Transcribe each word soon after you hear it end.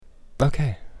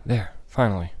Okay, there,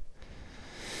 finally.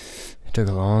 It took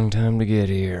a long time to get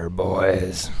here,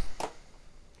 boys.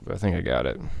 But I think I got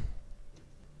it.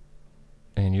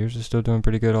 And yours is still doing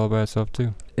pretty good all by itself,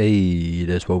 too. Hey,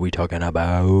 that's what we talking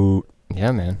about.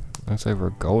 Yeah, man. Looks like we're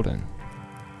golden.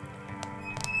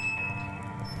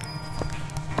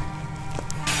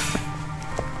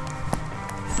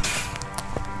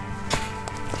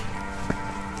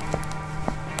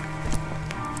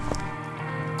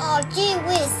 Oh, gee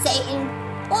whiz, Satan.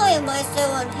 Why am I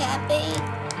so unhappy?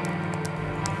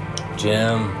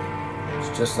 Jim.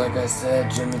 It's just like I said,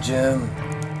 Jimmy Jim.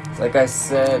 It's like I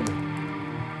said.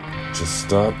 Just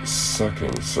stop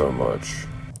sucking so much.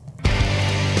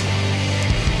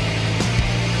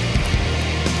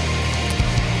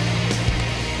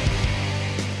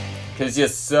 Cause you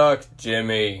suck,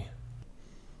 Jimmy.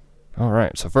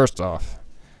 Alright, so first off,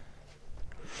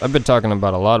 I've been talking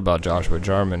about a lot about Joshua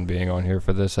Jarman being on here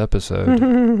for this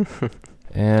episode.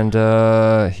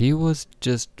 And he was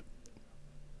just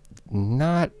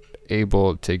not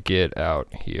able to get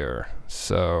out here.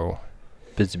 So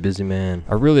Busy man.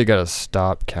 I really gotta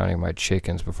stop counting my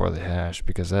chickens before they hatch,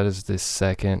 because that is the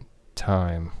second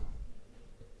time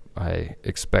I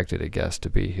expected a guest to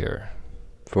be here.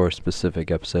 For a specific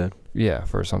episode. Yeah,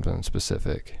 for something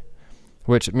specific.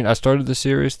 Which, I mean, I started the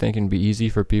series thinking it'd be easy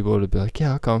for people to be like,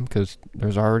 yeah, I'll come, because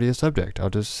there's already a subject. I'll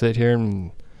just sit here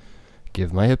and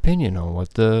give my opinion on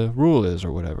what the rule is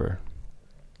or whatever.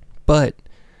 But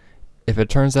if it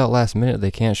turns out last minute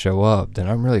they can't show up, then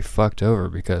I'm really fucked over,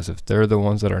 because if they're the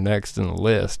ones that are next in the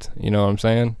list, you know what I'm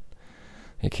saying?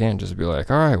 You can't just be like,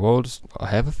 all right, well, I'll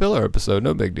have a filler episode,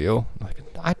 no big deal. Like,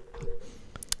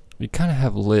 you kind of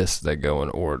have lists that go in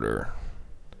order.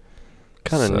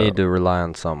 Kind of need to rely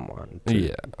on someone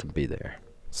to be there.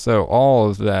 So all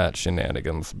of that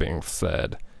shenanigans being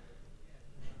said,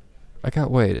 I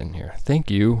got Wade in here. Thank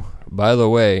you, by the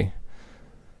way,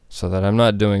 so that I'm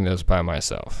not doing this by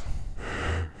myself.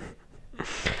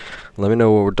 Let me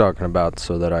know what we're talking about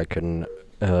so that I can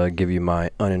give you my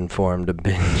uninformed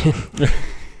opinion.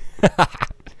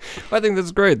 I think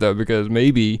that's great, though, because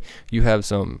maybe you have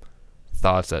some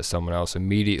thoughts that someone else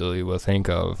immediately will think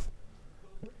of.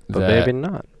 But maybe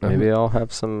not. Maybe I'll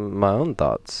have some of my own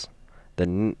thoughts that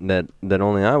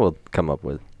only I will come up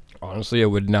with. Honestly, I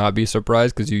would not be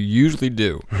surprised, because you usually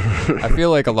do. I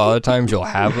feel like a lot of times you'll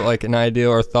have like an idea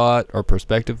or thought or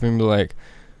perspective and be like,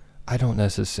 I don't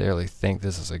necessarily think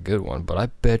this is a good one, but I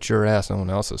bet your ass no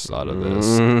one else has thought of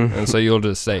this. And so you'll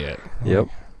just say it. Yep.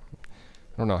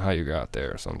 I don't know how you got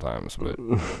there sometimes, but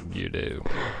you do.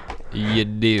 You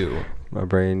do. My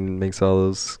brain makes all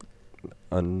those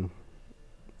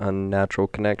unnatural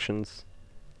connections.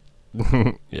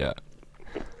 Yeah.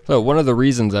 So one of the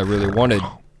reasons I really wanted...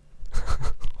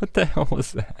 What the hell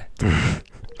was that?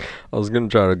 I was going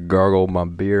to try to gargle my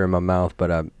beer in my mouth,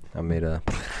 but I made a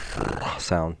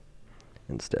sound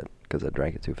instead because I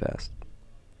drank it too fast.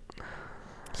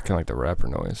 It's kind of like the rapper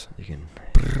noise. You can...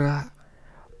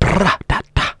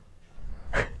 That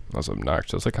was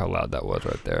obnoxious. Look how loud that was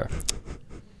right there.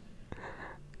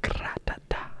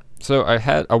 So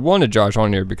I wanted Josh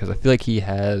on here because I feel like he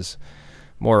has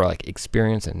more like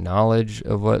experience and knowledge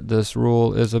of what this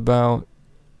rule is about.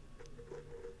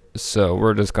 So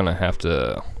we're just gonna have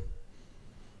to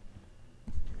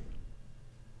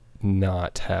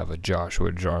not have a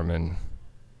Joshua Jarman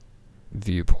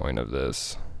viewpoint of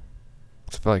this.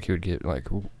 I feel like he would get like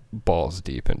balls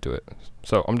deep into it.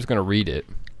 So I'm just gonna read it,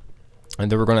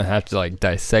 and then we're gonna have to like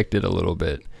dissect it a little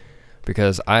bit,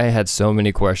 because I had so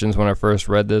many questions when I first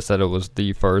read this that it was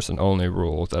the first and only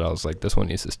rule that I was like, this one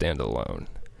needs to stand alone.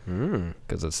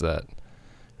 Because it's that.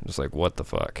 I'm just like, what the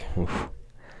fuck?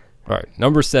 Alright,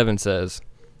 number 7 says,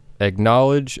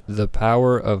 acknowledge the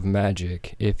power of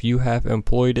magic if you have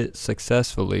employed it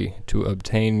successfully to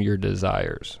obtain your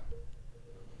desires.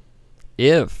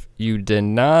 If you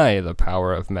deny the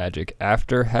power of magic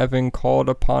after having called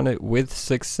upon it with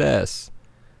success,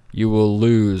 you will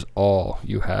lose all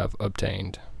you have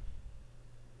obtained.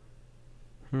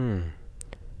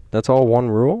 That's all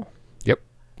one rule? Yep.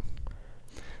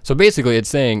 So basically it's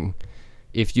saying,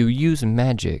 if you use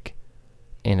magic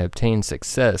and obtain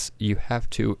success, you have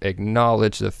to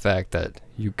acknowledge the fact that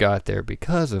you got there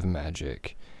because of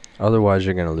magic. Otherwise,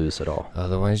 you're going to lose it all.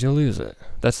 Otherwise, you'll lose it.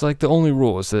 That's like the only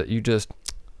rule, is that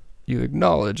you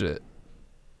acknowledge it.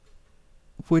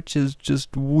 Which is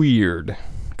just weird.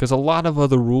 Because a lot of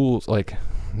other rules, like,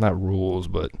 not rules,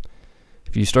 but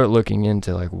if you start looking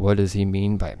into, like, what does he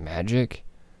mean by magic,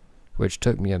 which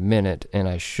took me a minute, and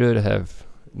I should have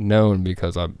known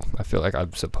because I feel like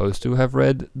I'm supposed to have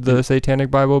read the Satanic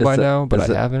Bible by now, but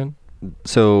I haven't.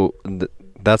 So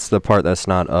That's the part that's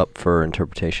not up for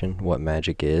interpretation. What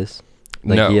magic is?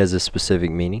 Like No. he has a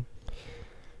specific meaning,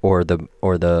 or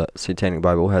the Satanic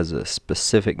Bible has a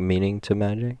specific meaning to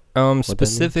magic.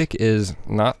 Specific is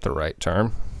not the right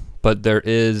term, but there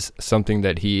is something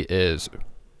that he is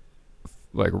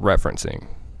like referencing.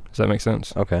 Does that make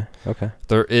sense? Okay.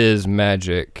 There is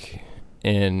magic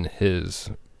in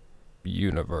his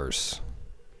universe.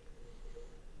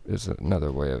 Is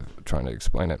another way of trying to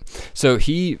explain it. So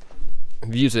he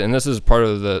views it, and this is part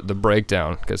of the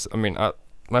breakdown, because I mean,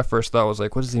 my first thought was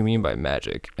like, what does he mean by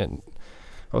magic? And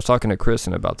I was talking to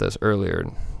Kristen about this earlier,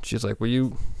 and she's like,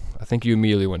 I think you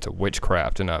immediately went to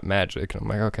witchcraft and not magic. And I'm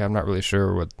like, okay, I'm not really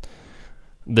sure what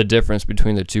the difference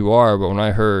between the two are, but when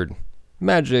I heard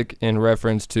magic in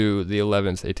reference to the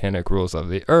 11 satanic rules of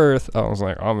the earth, I was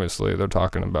like, obviously they're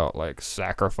talking about like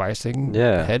sacrificing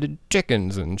headed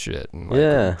chickens and shit, and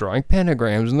like drawing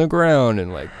pentagrams in the ground,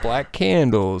 and like black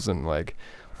candles, and like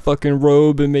fucking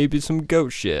robe, and maybe some goat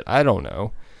shit. I don't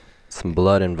know. Some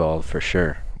blood involved for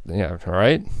sure. Yeah,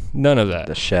 right? None of that.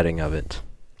 The shedding of it.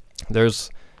 There's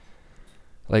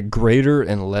like greater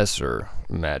and lesser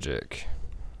magic.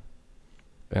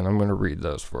 And I'm going to read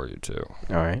those for you too.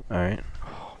 All right.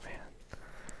 Oh, man.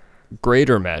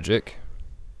 Greater magic.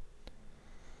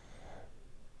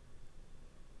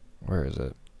 Where is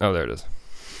it? Oh, there it is.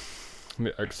 Let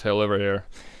me exhale over here.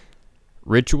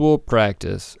 Ritual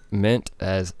practice meant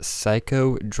as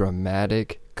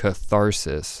psychodramatic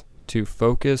catharsis to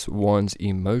focus one's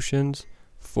emotions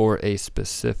for a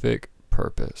specific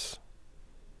purpose.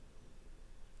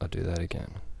 I'll do that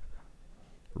again.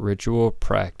 Ritual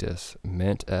practice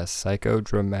meant as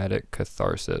psychodramatic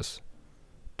catharsis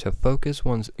to focus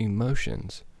one's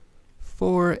emotions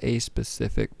for a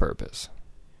specific purpose.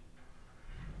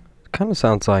 Kind of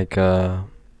sounds like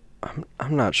I'm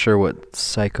not sure what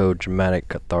psychodramatic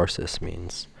catharsis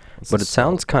means, but it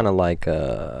sounds kind of like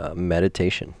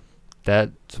meditation.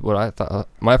 That's what I thought.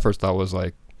 My first thought was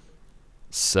like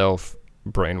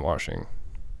self-brainwashing.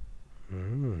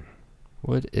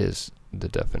 What is the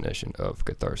definition of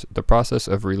catharsis? The process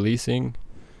of releasing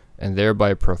and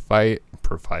thereby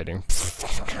providing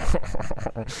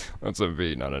that's a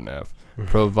V, not an F.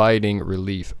 Providing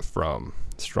relief from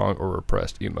strong or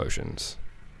repressed emotions.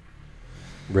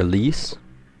 Release?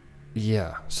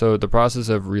 Yeah. So the process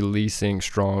of releasing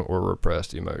strong or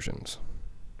repressed emotions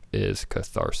is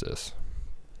catharsis.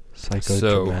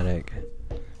 Psychodramatic.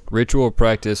 Ritual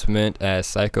practice meant as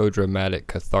psychodramatic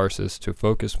catharsis to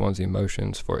focus one's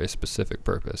emotions for a specific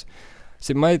purpose.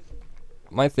 See, my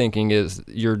thinking is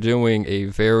you're doing a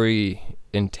very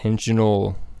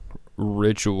intentional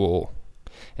ritual,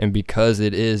 and because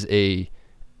it is an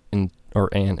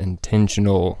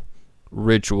intentional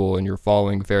ritual and you're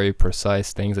following very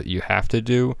precise things that you have to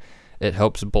do, it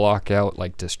helps block out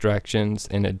like distractions,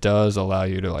 and it does allow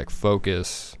you to like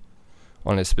focus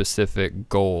on a specific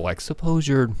goal. Like suppose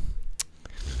you're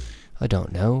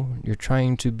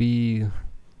trying to be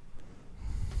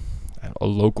a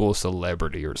local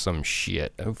celebrity or some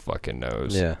shit. Who fucking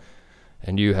knows? Yeah.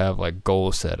 And you have like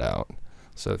goals set out.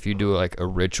 So if you do like a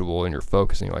ritual and you're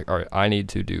focusing, like, all right, I need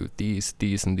to do these,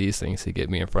 and these things to get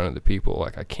me in front of the people.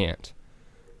 Like I can't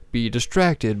be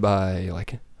distracted by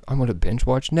like, I'm going to binge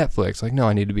watch Netflix. Like, no,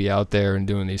 I need to be out there and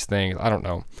doing these things. I don't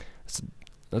know.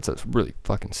 That's a really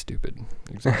fucking stupid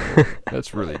example.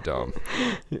 That's really dumb.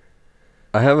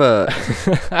 I have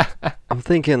I'm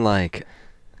thinking like,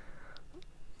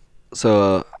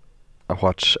 so I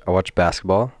watch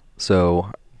basketball.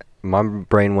 So my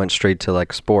brain went straight to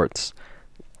like sports,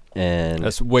 and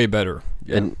that's way better.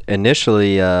 Yeah. And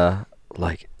initially,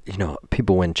 like, you know,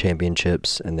 people win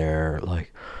championships and they're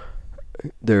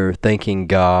thanking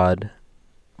God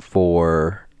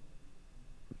for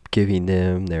giving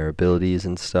them their abilities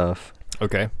and stuff.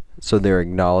 Okay. So they're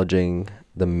acknowledging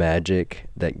the magic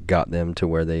that got them to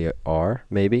where they are,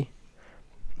 maybe.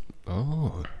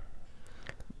 Oh.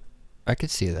 I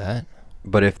could see that.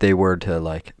 But if they were to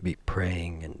like be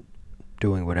praying and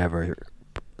doing whatever,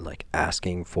 like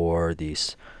asking for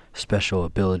these special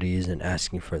abilities and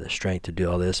asking for the strength to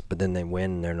do all this, but then they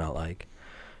win and they're not like,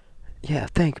 yeah,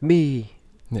 thank me.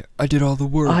 Yeah, I did all the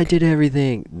work. I did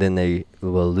everything. Then they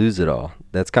will lose it all.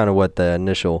 That's kind of what the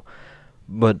initial,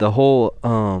 but the whole,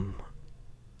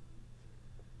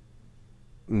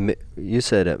 you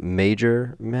said a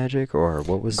major magic, or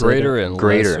what was greater that? And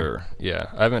lesser. Yeah,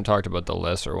 I haven't talked about the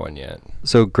lesser one yet.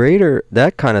 So greater,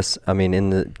 that kind of, I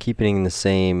mean, keeping the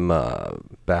same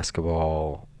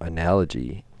basketball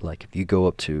analogy, like if you go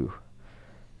up to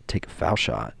take a foul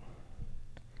shot,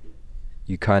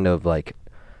 you kind of like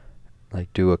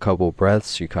do a couple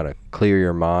breaths, you kind of clear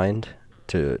your mind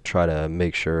to try to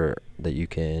make sure that you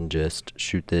can just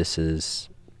shoot this as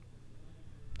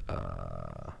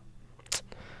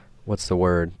what's the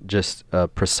word? Just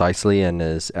precisely and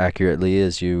as accurately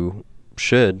as you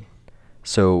should.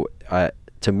 So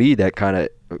to me, that kind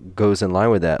of goes in line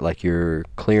with that. Like, you're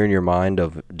clearing your mind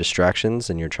of distractions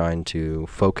and you're trying to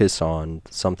focus on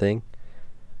something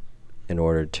in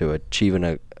order to achieve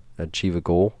a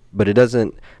goal. But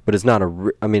it's not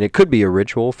I mean, it could be a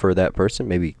ritual for that person,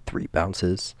 maybe 3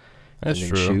 bounces. That's and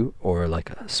then true. shoot, or like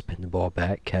a spin the ball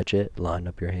back, catch it, line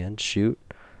up your hand, shoot.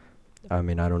 I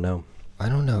mean, I don't know. I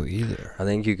don't know either. I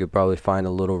think you could probably find a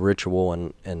little ritual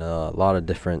in a lot of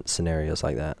different scenarios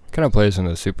like that. Kind of plays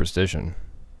into superstition.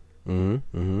 I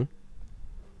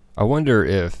wonder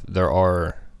if there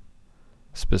are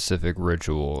specific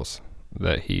rituals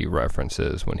that he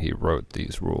references when he wrote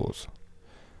these rules.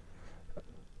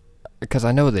 Because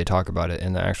I know they talk about it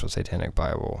in the actual Satanic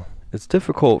Bible. It's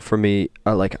difficult for me,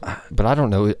 But I don't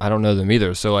know them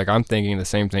either. So like, I'm thinking the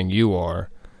same thing you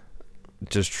are,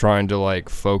 just trying to like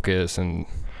focus and.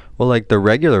 well, like the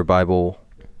regular Bible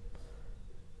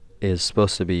is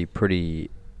supposed to be pretty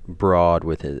broad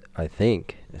with it. I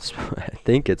think it's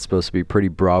supposed to be pretty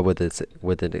broad with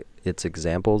its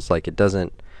examples. Like, it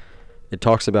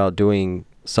talks about doing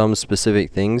some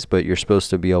specific things, but you're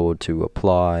supposed to be able to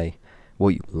apply what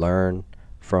you learn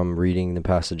from reading the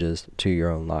passages to your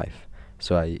own life.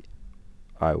 So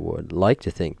I would like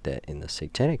to think that in the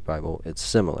Satanic Bible it's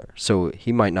similar. So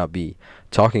he might not be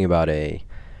talking about a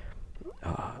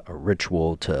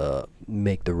ritual to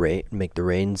make the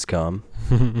rains come,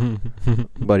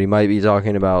 but he might be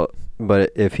talking about.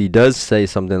 But if he does say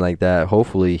something like that,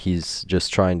 hopefully he's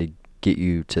just trying to get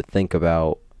you to think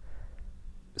about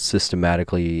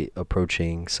systematically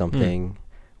approaching something.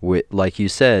 With, like you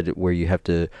said, where you have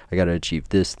to, I got to achieve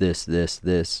this,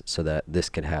 so that this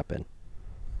can happen.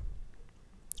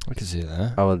 I can see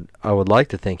that. I would like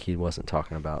to think he wasn't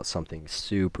talking about something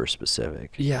super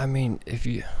specific. Yeah, I mean,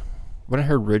 when I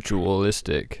heard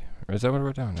ritualistic, or is that what I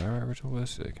wrote down? Did I write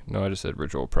ritualistic? No, I just said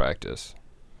ritual practice.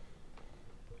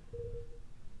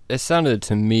 It sounded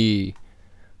to me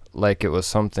like it was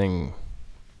something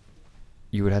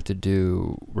you would have to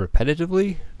do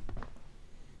repetitively.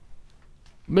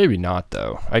 Maybe not,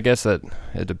 though. I guess that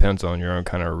it depends on your own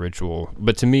kind of ritual.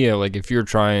 But to me, like, if you're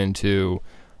trying to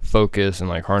focus and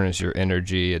like harness your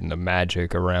energy and the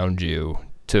magic around you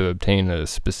to obtain a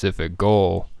specific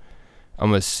goal,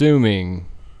 I'm assuming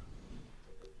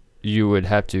you would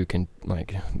have to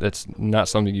that's not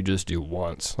something you just do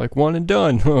once, like one and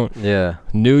done. Yeah.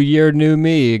 New year, new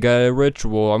me, got a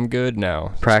ritual, I'm good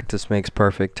now. Practice makes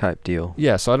perfect type deal.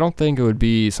 Yeah, so I don't think it would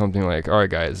be something like, all right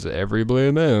guys, every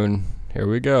blue moon, here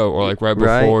we go. Or like right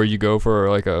before you go for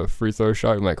like a free throw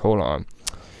shot, I'm like, hold on,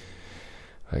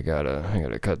 I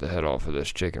gotta cut the head off of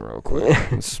this chicken real quick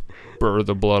and spur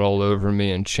the blood all over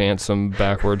me and chant some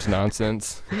backwards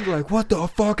nonsense. He's like, what the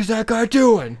fuck is that guy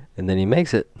doing? And then he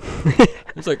makes it.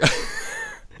 It's like, I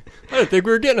didn't think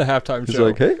we were getting a halftime show. He's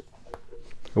like, hey,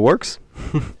 it works.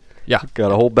 Yeah.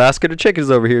 Got a whole basket of chickens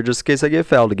over here just in case I get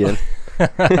fouled again.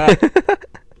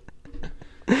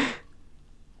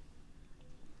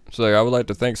 So like, I would like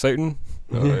to thank Satan.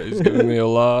 He's giving me a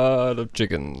lot of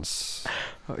chickens.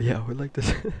 Oh, yeah, I would like to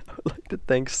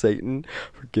thank Satan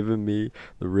for giving me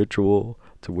the ritual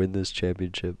to win this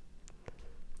championship.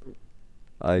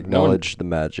 I acknowledge the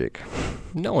magic.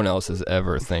 No one else has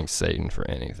ever thanked Satan for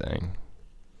anything.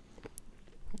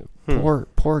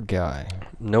 Poor guy.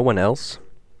 No one else?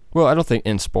 Well, I don't think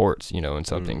in sports, when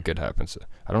something good happens,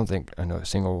 I don't think I know a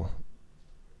single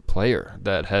player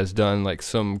that has done like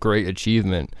some great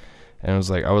achievement and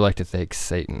was like, I would like to thank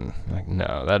Satan. Like,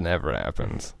 no, that never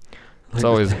happens. It's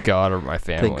always God or my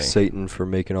family. Thank Satan for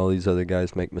making all these other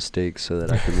guys make mistakes so that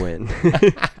I can win.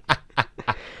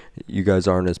 You guys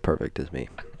aren't as perfect as me.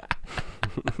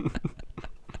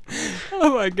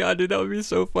 Oh my God, dude, that would be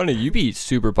so funny. You'd be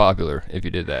super popular if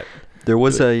you did that. There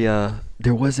was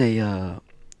who was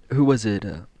it?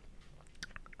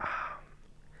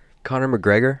 Conor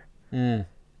McGregor.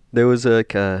 There was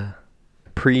a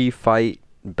pre-fight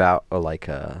bout,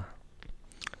 I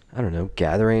don't know,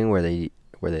 gathering where they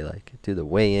like do the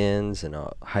weigh-ins and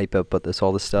hype up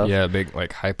all this stuff. Yeah, big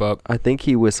like hype up. I think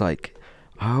he was like,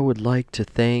 I would like to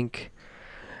thank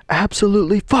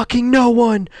absolutely fucking no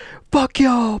one. Fuck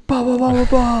y'all. Blah blah blah blah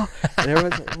blah. And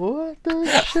everyone's like, what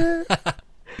the shit?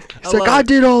 He's like, I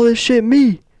did all this shit,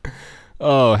 me.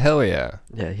 Oh, hell yeah.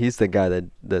 Yeah, he's the guy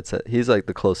he's like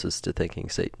the closest to thanking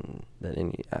Satan that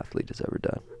any athlete has ever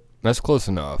done. That's close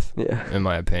enough. Yeah. In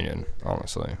my opinion,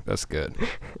 honestly. That's good.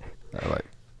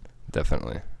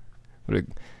 Definitely.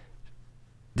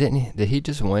 Did he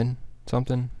just win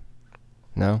something?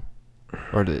 No?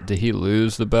 Or did he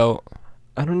lose the belt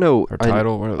I don't know. or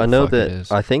title? Whatever the I know fuck it that.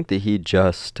 is. I think that he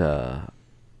just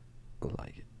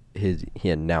like he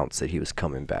announced that he was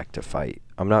coming back to fight.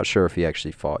 I'm not sure if he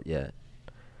actually fought yet,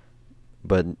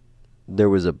 but there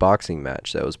was a boxing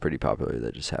match that was pretty popular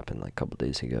that just happened like a couple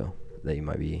days ago that you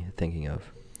might be thinking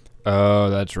of. Oh,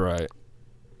 that's right.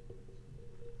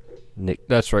 Nick,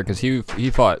 That's right, because he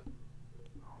fought.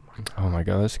 Oh my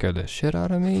god, that scared the shit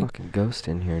out of me. fucking ghost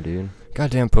in here, dude.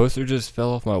 Goddamn poster just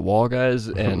fell off my wall, guys,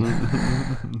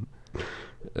 and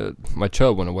my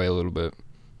chub went away a little bit.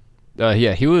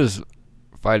 Yeah, he was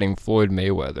fighting Floyd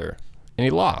Mayweather, and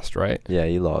he lost, right? Yeah,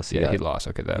 he lost. He lost.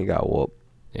 Okay, He got whooped.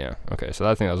 yeah. Okay, so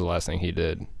I think that was the last thing he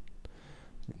did.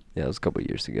 Yeah, it was a couple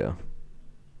years ago.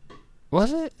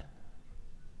 Was it?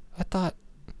 I thought.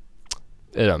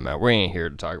 It don't matter. We ain't here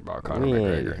to talk about Conor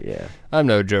McGregor. Yeah. I'm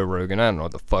no Joe Rogan. I don't know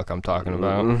what the fuck I'm talking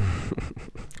about. I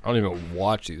don't even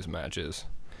watch these matches.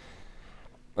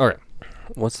 Okay.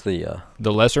 What's the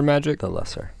Lesser Magic?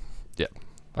 lesser?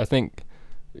 I think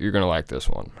you're going to like this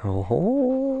one.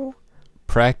 Oh.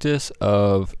 Practice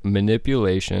of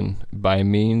manipulation by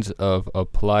means of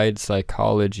applied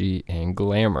psychology and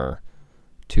glamour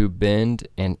to bend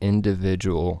an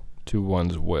individual to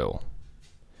one's will.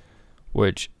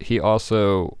 Which he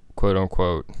also, quote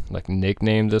unquote, like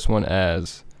nicknamed this one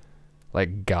as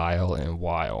like guile and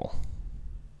wile.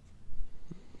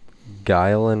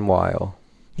 Guile and wile.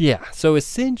 Yeah, so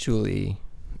essentially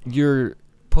you're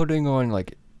putting on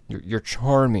like you're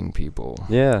charming people.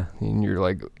 Yeah. And you're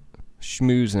like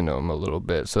schmoozing them a little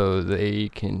bit so they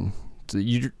can so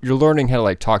you're learning how to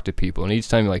like talk to people, and each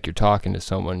time like you're talking to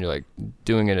someone you're like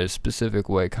doing it a specific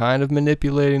way, kind of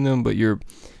manipulating them, but you're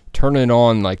turning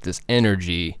on like this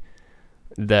energy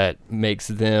that makes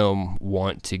them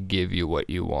want to give you what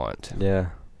you want.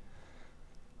 Yeah.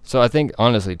 So I think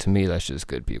honestly to me that's just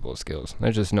good people skills.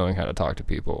 They're just knowing how to talk to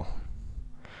people.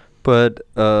 But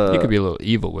You could be a little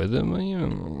evil with them, you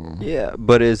know. yeah,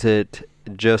 but is it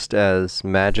just as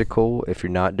magical if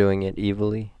you're not doing it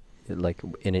evilly? Like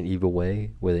in an evil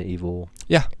way with an evil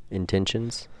Yeah.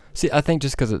 intentions? See, I think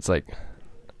just because it's like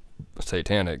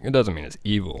satanic, it doesn't mean it's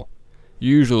evil.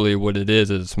 Usually what it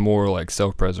is more like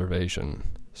self-preservation.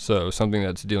 So something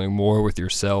that's dealing more with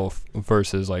yourself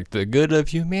versus like the good of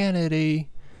humanity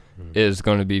is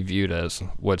going to be viewed as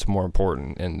what's more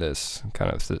important in this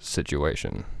kind of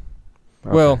situation.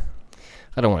 Okay. Well,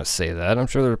 I don't want to say that. I'm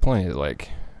sure there are plenty of like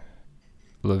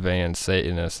Levian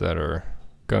Satanists that are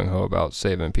gung-ho about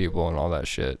saving people and all that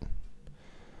shit.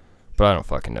 But I don't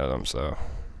fucking know them, so.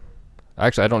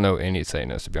 Actually, I don't know any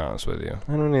Satanists, to be honest with you.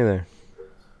 I don't either.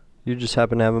 You just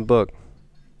happen to have a book.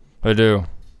 I do.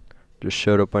 Just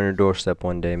showed up on your doorstep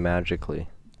one day magically.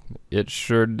 It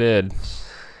sure did.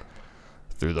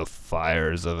 Through the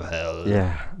fires of hell.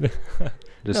 Yeah.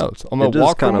 Just, No, it's on my it just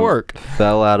walk from kinda work.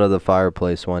 Fell out of the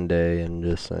fireplace one day and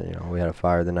just, we had a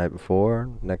fire the night before.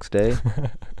 Next day,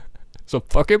 It's a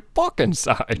fucking book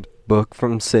inside. book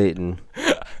from Satan.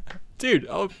 Dude,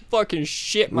 I'll fucking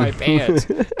shit my pants.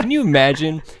 Can you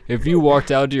imagine if you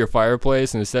walked out to your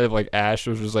fireplace and instead of like ash,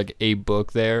 there was just like a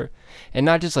book there? And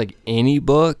not just like any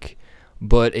book,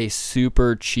 but a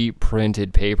super cheap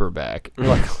printed paperback. You're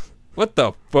like, what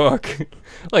the fuck?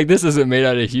 Like, this isn't made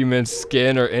out of human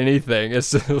skin or anything.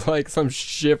 It's just like some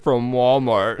shit from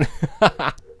Walmart.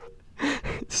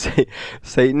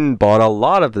 Satan bought a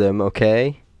lot of them,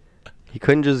 okay? He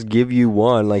couldn't just give you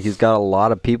one. Like, he's got a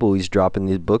lot of people he's dropping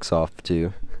these books off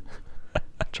to.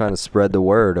 Trying to spread the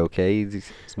word, okay? He's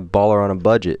a baller on a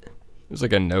budget. There's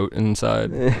like a note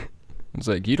inside. It's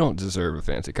like, you don't deserve a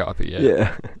fancy copy yet.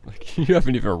 Yeah. Like, you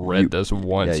haven't even read this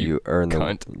once, Yeah, you earn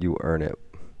cunt. You earn it.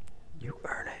 You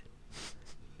earn it.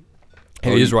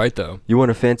 Hey, he's right, though. You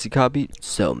want a fancy copy?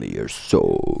 Sell me your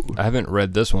soul. I haven't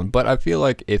read this one, but I feel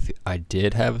like if I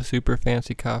did have a super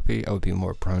fancy copy, I would be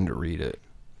more prone to read it.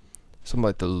 Something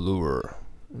like The Lure.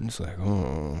 I'm just like,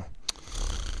 oh.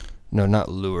 No, not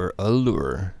Lure.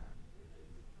 Allure.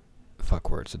 Fuck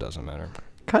words, it doesn't matter.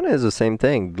 Kind of is the same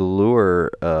thing. The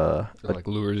lure It like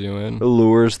lures you in.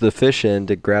 lures the fish in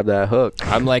to grab that hook.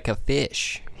 I'm like a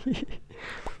fish.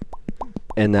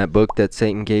 And that book that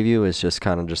Satan gave you is just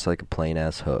kind of just like a plain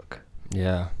ass hook.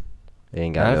 Yeah. It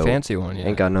ain't Not got a no fancy one, yeah.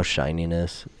 Ain't got no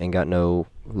shininess. Ain't got no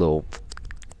little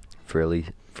frilly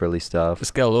stuff.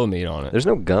 It's got a little meat on it. There's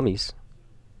no gummies.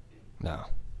 No.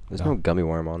 There's no gummy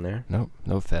worm on there. Nope.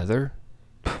 No feather.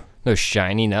 No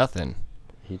shiny nothing.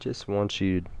 He just wants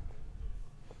you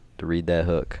to read that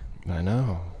hook. I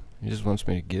know. He just wants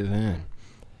me to give in.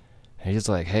 And he's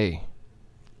like, hey,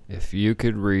 if you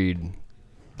could read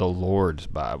the Lord's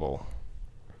Bible,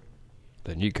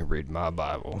 then you can read my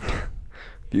Bible.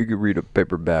 If you could read a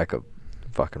paperback of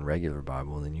fucking regular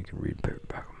Bible, then you can read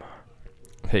paperback.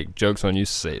 Hey, joke's on you,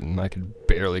 Satan. I could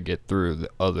barely get through the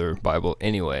other Bible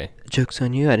anyway. Joke's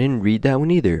on you, I didn't read that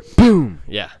one either. Boom!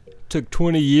 Yeah. Took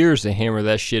 20 years to hammer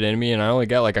that shit in me, and I only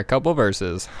got like a couple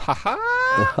verses. Ha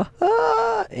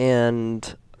ha!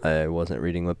 And I wasn't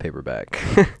reading with paperback.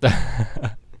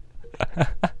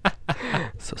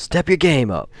 So step your game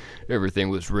up. Everything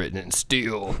was written in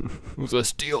steel. It was a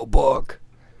steel book.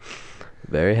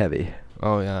 Very heavy.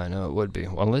 Oh, yeah, I know it would be.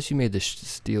 Well, unless you made the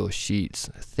steel sheets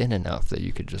thin enough that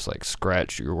you could just, like,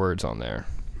 scratch your words on there.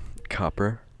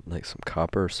 Copper. Like some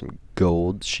copper or some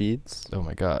gold sheets. Oh,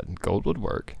 my God. Gold would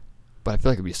work. But I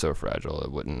feel like it'd be so fragile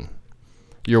it wouldn't.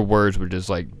 Your words would just,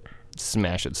 like,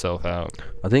 smash itself out.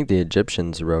 I think the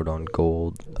Egyptians wrote on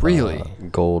gold. Really?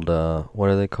 Gold, what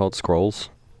are they called? Scrolls?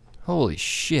 Holy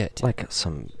shit. Like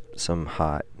some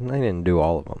hot. They didn't do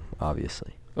all of them,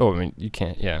 obviously. Oh, I mean, you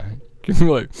can't, yeah. You'd be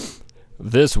like,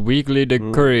 this weekly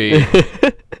decree.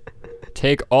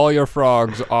 Take all your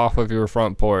frogs off of your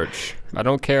front porch. I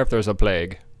don't care if there's a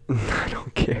plague. I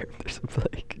don't care if there's a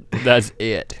plague. That's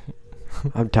it.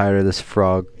 I'm tired of this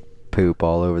frog poop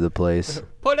all over the place.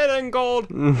 Put it in gold.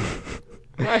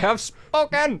 I have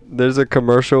spoken. There's a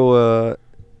commercial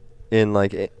in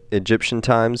like Egyptian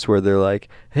times where they're like,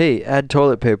 "Hey, add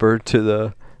toilet paper to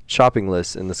the shopping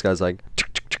list," and this guy's like,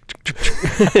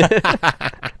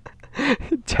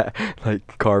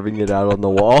 like carving it out on the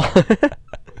wall.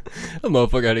 A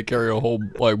motherfucker had to carry a whole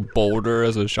like boulder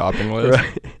as a shopping list.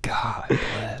 Right. God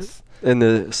bless. And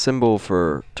the symbol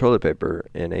for toilet paper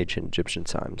in ancient Egyptian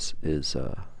times is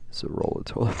a roll of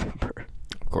toilet paper.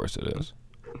 Of course it is.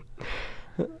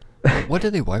 What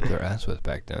did they wipe their ass with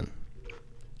back then?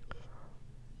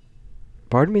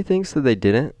 Part of me thinks that they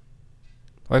didn't.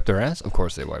 Wipe their ass? Of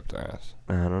course they wiped their ass.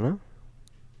 I don't know.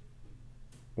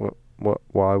 What?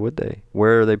 Why would they?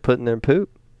 Where are they putting their poop?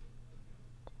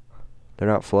 They're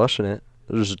not flushing it.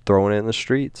 They're just throwing it in the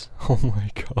streets. Oh my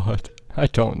God. I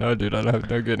don't know, dude. I don't have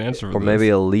no good answer for Or this. maybe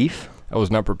a leaf. I was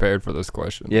not prepared for this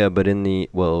question. Yeah, but it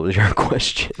was your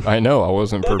question. I know. I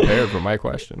wasn't prepared for my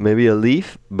question. Maybe a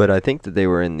leaf, but I think that they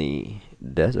were in the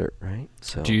desert, right?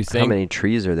 So Do you how think- many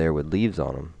trees are there with leaves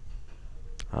on them?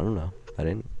 I don't know. I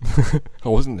didn't. I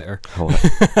wasn't there. Oh,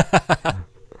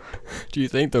 Do you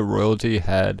think the royalty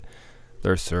had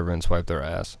their servants wipe their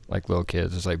ass? Like little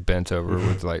kids, just like bent over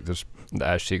with like this, the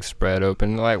ass cheeks spread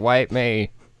open, like, wipe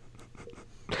me.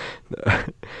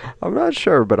 I'm not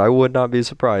sure, but I would not be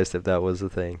surprised if that was the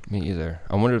thing. Me either.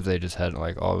 I wonder if they just had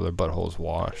like all of their buttholes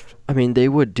washed. I mean, they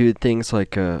would do things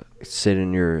like sit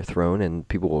in your throne and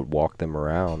people would walk them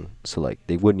around. So, like,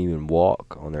 they wouldn't even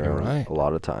walk on their You're own right. a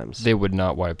lot of times. They would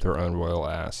not wipe their own royal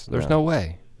ass. There's no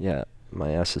way. Yeah,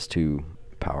 my ass is too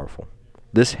powerful.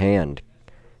 This hand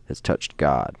has touched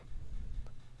God.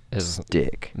 Is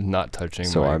Dick. not touching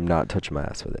So my, I'm not touching my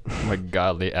ass with it. my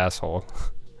godly asshole.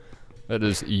 That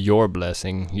is your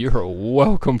blessing. You're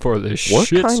welcome for this What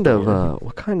shit kind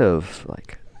storm. of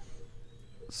like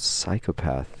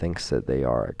psychopath thinks that they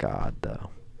are a god though?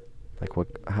 Like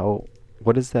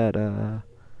what is that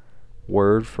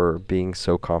word for being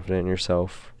so confident in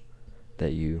yourself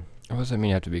that you What does that mean?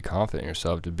 You have to be confident in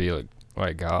yourself to be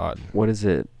like God. what is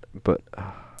it? But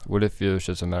What if it was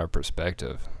just a matter of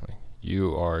perspective? Like,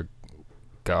 you are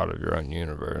God of your own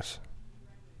universe.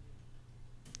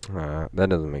 that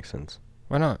doesn't make sense.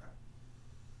 Why not?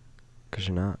 'Cause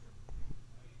you're not.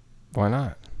 Why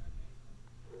not?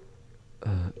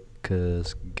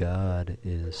 'Cause God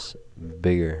is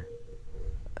bigger.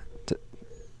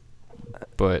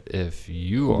 But if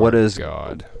you are What is-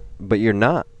 God, But you're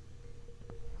not.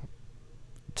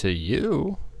 to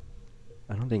you,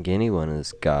 I don't think anyone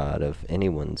is God of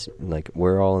anyone's. Like,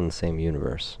 we're all in the same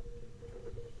universe.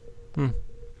 I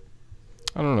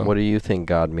don't know. What do you think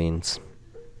God means?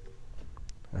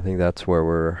 I think that's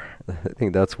where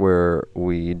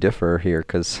we differ here,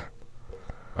 'cause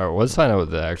All right, let's find out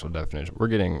what the actual definition. We're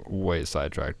getting way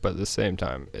sidetracked, but at the same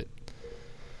time, it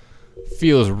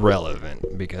feels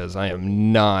relevant because I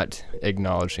am not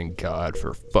acknowledging God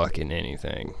for fucking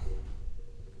anything.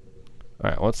 All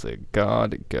right, let's let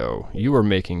God go. You are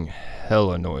making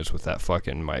hella noise with that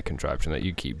fucking mic contraption that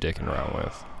you keep dicking around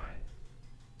with.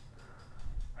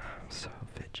 I'm so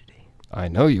fidgety. I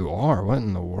know you are. What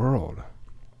in the world?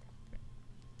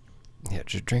 Yeah,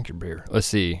 just drink your beer. Let's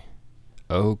see.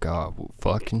 Oh God,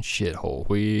 fucking shithole.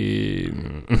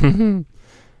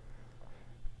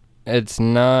 It's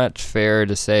not fair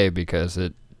to say because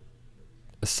it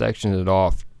sections it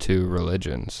off to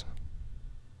religions.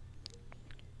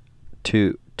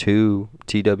 Two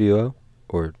TWO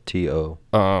or TO?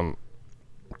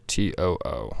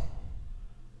 TOO.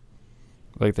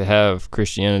 Like they have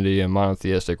Christianity and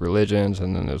monotheistic religions,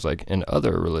 and then there's like in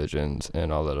other religions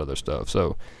and all that other stuff.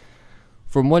 So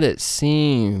from what it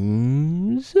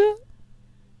seems,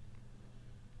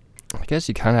 I guess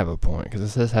you kind of have a point, because it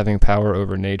says having power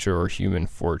over nature or human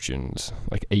fortunes,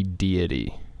 like a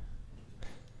deity.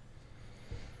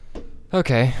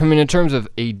 Okay, I mean, in terms of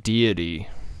a deity,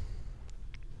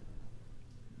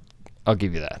 I'll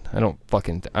give you that. I don't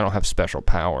have special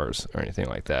powers or anything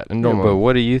like that. And Yeah, but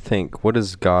what do you think? What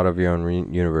does God of your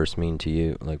own universe mean to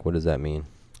you? Like, what does that mean?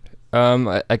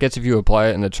 I guess if you apply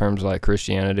it in the terms like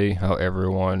Christianity, how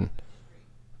everyone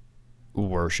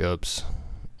worships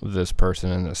this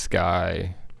person in the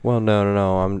sky. Well,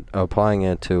 no. I'm applying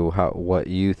it to what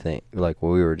you think. Like,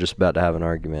 we were just about to have an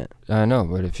argument. I know,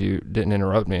 but if you didn't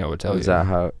interrupt me, I would tell you. Is that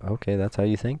how? Okay, that's how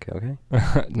you think. Okay.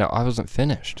 No, I wasn't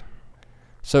finished.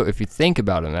 So if you think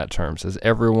about it in that terms, as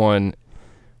everyone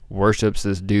worships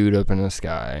this dude up in the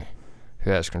sky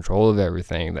who has control of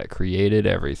everything, that created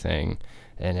everything,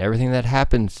 and everything that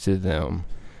happens to them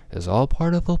is all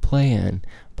part of a plan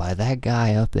by that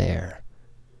guy up there.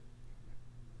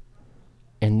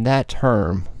 In that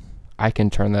term, I can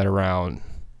turn that around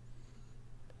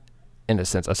in a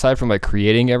sense. Aside from like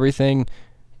creating everything,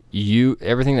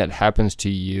 everything that happens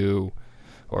to you,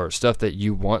 or stuff that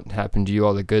you want happen to you,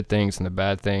 all the good things and the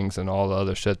bad things and all the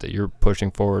other shit that you're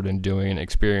pushing forward and doing and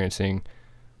experiencing,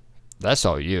 that's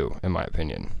all you, in my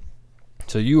opinion.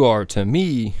 So you are, to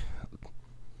me,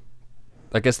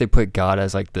 I guess they put God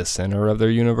as like the center of their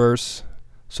universe.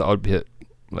 So I would be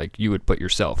like, you would put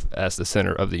yourself as the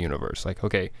center of the universe. Like,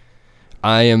 okay,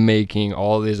 I am making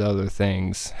all these other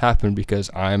things happen because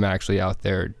I'm actually out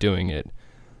there doing it.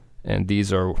 And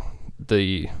these are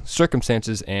the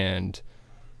circumstances and...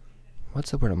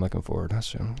 what's the word I'm looking for?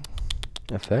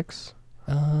 Effects?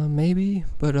 Maybe,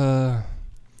 but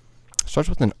starts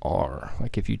with an R.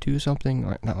 Like if you do something,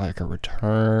 like not like a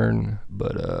return,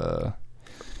 but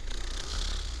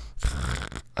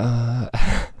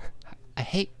I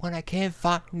hate when I can't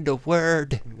find a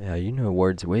word. Yeah, you know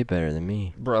words way better than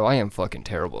me. Bro, I am fucking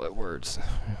terrible at words.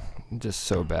 Just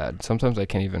so bad. Sometimes I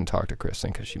can't even talk to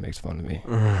Kristen because she makes fun of me.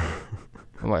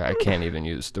 I'm like, I can't even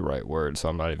use the right word, so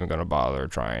I'm not even going to bother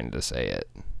trying to say it.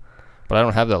 But I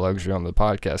don't have that luxury on the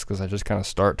podcast because I just kind of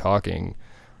start talking,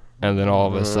 and then all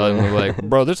of a sudden we're like,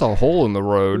 bro, there's a hole in the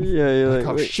road. Yeah, you're like,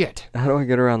 oh, wait, shit. How do I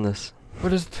get around this?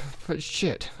 What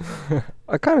shit?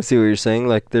 I kind of see what you're saying.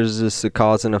 Like, there's this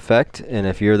cause and effect, and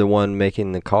if you're the one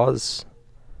making the cause,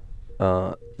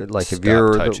 like Stop if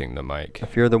you're touching the mic.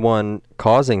 If you're the one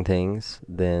causing things,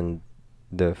 then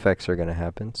the effects are going to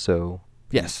happen. So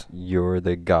yes, you're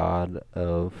the god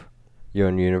of your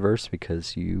own universe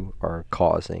because you are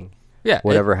causing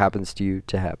whatever happens to you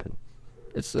to happen.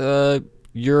 It's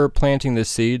you're planting the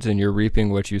seeds and you're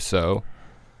reaping what you sow.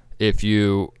 If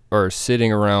you are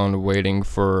sitting around waiting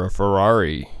for a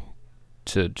Ferrari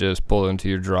to just pull into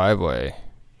your driveway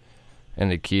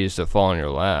and the keys to fall in your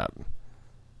lap,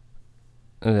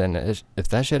 then if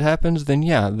that shit happens, then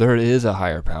yeah, there is a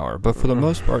higher power. But for the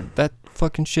most part, that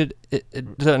fucking shit,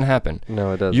 it doesn't happen.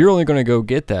 No, it doesn't. You're only going to go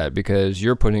get that because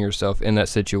you're putting yourself in that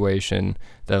situation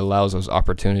that allows those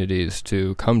opportunities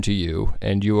to come to you,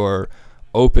 and you are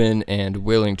open and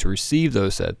willing to receive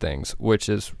those said things, which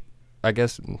is, I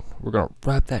guess, we're going to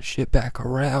wrap that shit back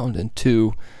around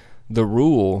into the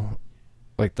rule,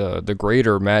 like the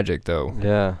greater magic, though.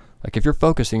 Yeah. Like, if you're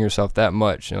focusing yourself that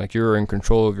much, and like you're in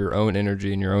control of your own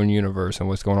energy and your own universe and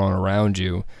what's going on around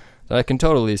you, then I can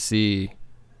totally see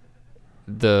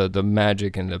the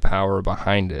magic and the power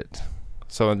behind it.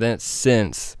 So in that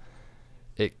sense,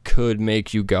 it could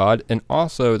make you God. And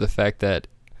also the fact that,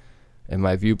 in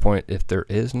my viewpoint, if there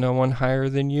is no one higher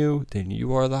than you, then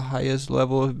you are the highest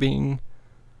level of being.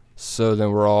 So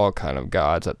then we're all kind of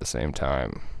gods at the same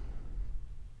time.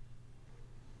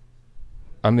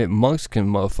 I mean, monks can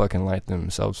motherfucking light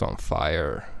themselves on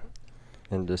fire.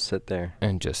 And just sit there.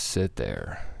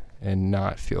 And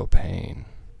not feel pain.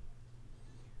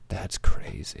 That's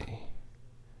crazy.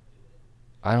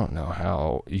 I don't know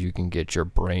how you can get your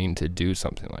brain to do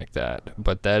something like that,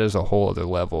 but that is a whole other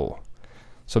level.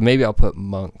 So maybe I'll put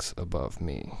monks above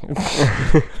me.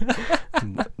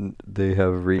 They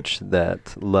have reached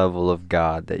that level of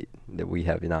God that we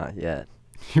have not yet.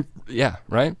 Yeah,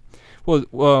 right? Well,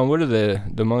 what do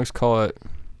the monks call it?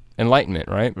 Enlightenment,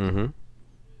 right? Mm-hmm.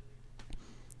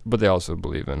 But they also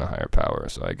believe in a higher power,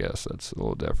 so I guess that's a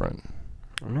little different.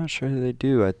 I'm not sure they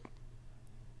do.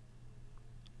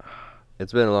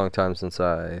 It's been a long time since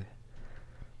in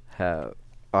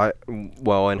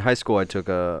high school I took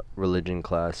a religion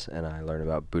class and I learned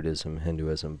about Buddhism,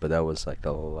 Hinduism, but that was like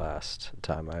the last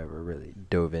time I ever really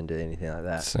dove into anything like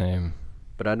that. Same.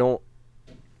 But I don't.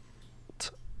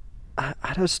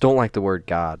 I just don't like the word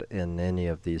God in any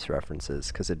of these references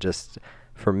because it just,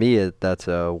 for me, that's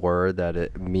a word that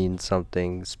it means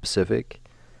something specific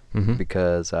Mm-hmm.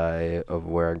 because of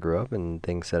where I grew up and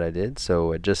things that I did.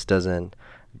 So it just doesn't.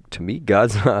 To me,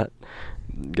 God's not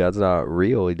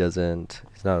real. It's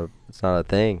not a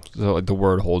thing. So like, the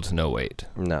word holds no weight.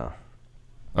 No.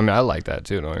 I mean, I like that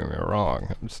too. Don't get me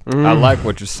wrong. I like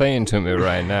what you're saying to me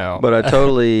right now. But I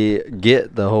totally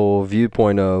get the whole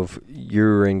viewpoint of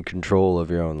you're in control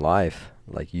of your own life.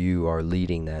 Like, you are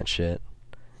leading that shit.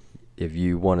 If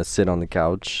you want to sit on the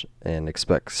couch and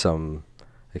expect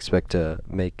to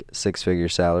make 6-figure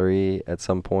salary at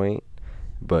some point,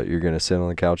 but you're going to sit on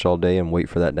the couch all day and wait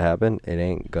for that to happen, it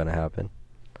ain't going to happen.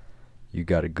 You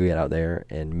got to get out there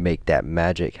and make that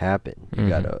magic happen. You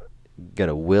got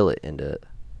to will it into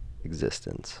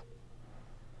existence.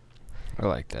 I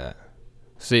like that.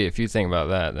 See, if you think about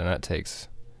that, then that takes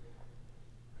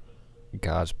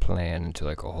God's plan into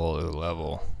like a whole other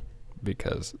level,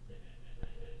 because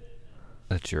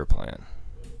that's your plan.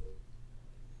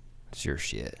 It's your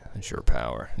shit. It's your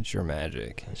power. It's your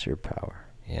magic. It's your power.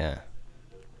 Yeah.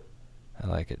 I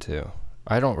like it too.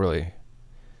 I don't really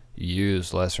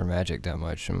use lesser magic that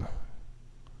much, in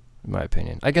my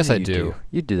opinion. I guess I do.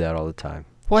 You do that all the time.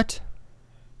 What?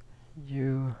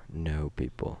 You know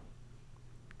people.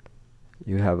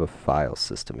 You have a file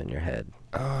system in your head.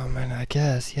 Oh man, I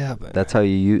guess, yeah, but That's how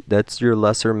that's your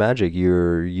lesser magic.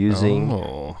 You're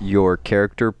using your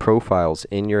character profiles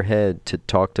in your head to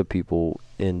talk to people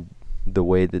in the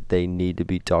way that they need to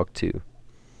be talked to.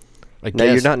 Now,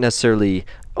 you're not necessarily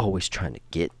always trying to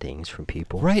get things from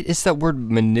people. Right, it's that word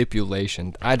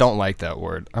manipulation. I don't like that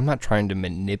word. I'm not trying to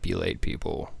manipulate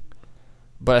people.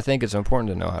 But I think it's important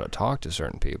to know how to talk to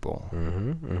certain people.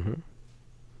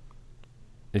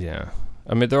 Yeah.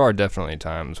 I mean, there are definitely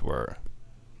times where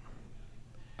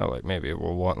I maybe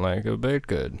we'll want like a baked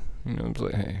good. You know, it's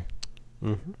like, hey,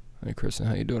 hey, Kristen,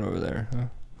 how you doing over there? Huh?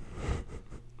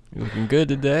 You looking good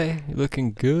today? You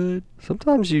looking good?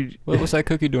 Sometimes you... What's that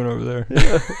cookie doing over there?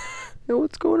 Yeah,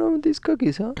 what's going on with these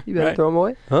cookies, huh? You better throw them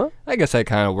away? Huh? I guess that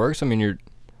kind of works. I mean, you're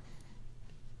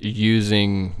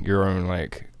using your own,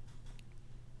 like,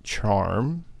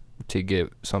 charm to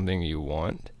get something you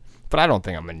want. But I don't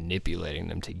think I'm manipulating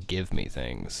them to give me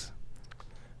things.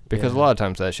 Because a lot of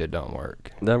times that shit don't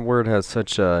work. That word has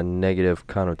such a negative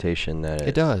connotation that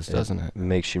it does, doesn't it?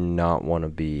 Makes you not want to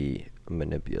be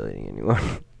manipulating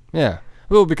anyone. Yeah.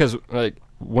 Well, because, like,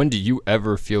 when do you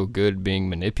ever feel good being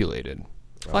manipulated?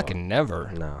 Fucking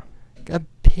never. No. That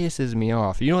pisses me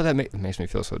off. You know what that makes me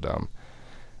feel so dumb?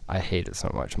 I hate it so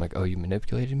much. I'm like, oh, you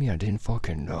manipulated me? I didn't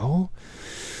fucking know?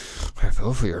 I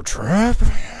fell for your trap?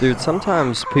 Dude,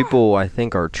 sometimes people, I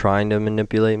think, are trying to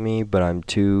manipulate me, but I'm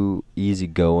too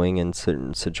easygoing in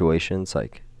certain situations.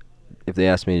 Like, if they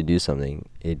ask me to do something,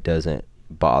 it doesn't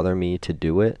bother me to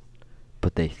do it,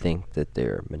 but they think that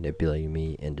they're manipulating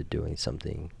me into doing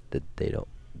something that they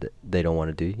don't want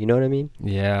to do. You know what I mean?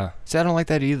 Yeah. See, I don't like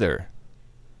that either.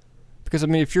 Because, I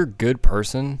mean, if you're a good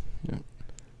person,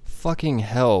 fucking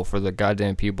hell for the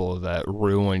goddamn people that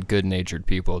ruin good-natured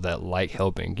people that like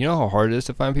helping. You know how hard it is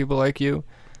to find people like you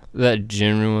that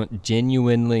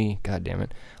genuinely,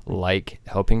 goddammit, like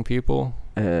helping people?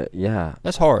 Yeah.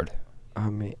 That's hard.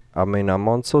 I mean, I'm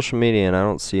on social media and I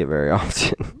don't see it very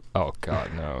often. Oh,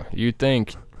 God, no. You'd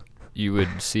think you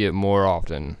would see it more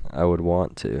often. I would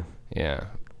want to. Yeah.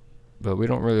 But we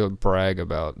don't really brag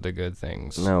about the good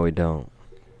things. No, we don't.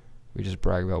 We just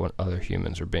brag about when other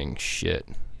humans are being shit.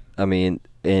 I mean,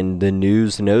 and the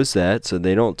news knows that, so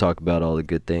they don't talk about all the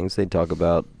good things. They talk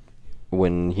about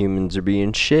when humans are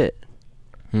being shit.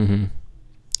 Mm-hmm.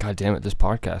 God damn it, this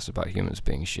podcast is about humans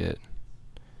being shit.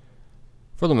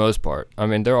 For the most part. I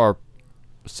mean, there are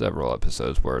several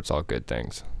episodes where it's all good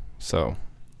things. So,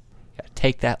 yeah,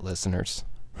 take that, listeners.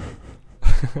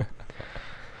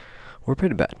 We're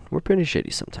pretty bad. We're pretty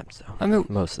shitty sometimes, though. I mean,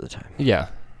 most of the time. Yeah.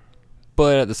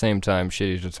 But at the same time,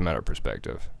 shitty is just a matter of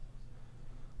perspective.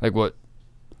 Like, what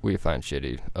we find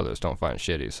shitty, others don't find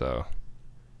shitty, so.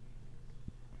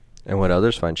 And what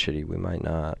others find shitty, we might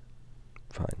not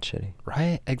find shitty.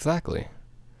 Right? Exactly.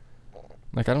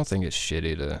 Like, I don't think it's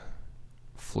shitty to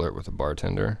flirt with a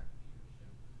bartender.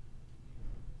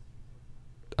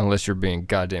 Unless you're being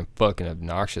goddamn fucking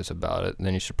obnoxious about it,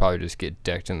 then you should probably just get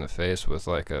decked in the face with,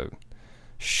 like, a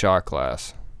shot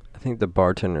glass. I think the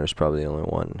bartender is probably the only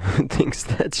one who thinks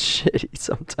that's shitty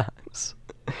sometimes.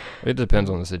 It depends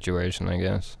on the situation, I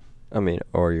guess. I mean,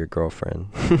 or your girlfriend.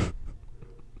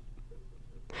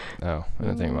 Oh, I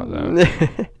didn't think about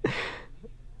that.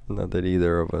 Not that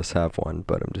either of us have one,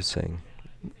 but I'm just saying.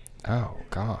 Oh,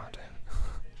 God.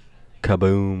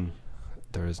 Kaboom.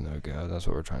 There is no God. That's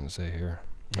what we're trying to say here.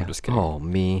 I'm just kidding. Oh,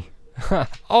 me.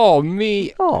 Oh,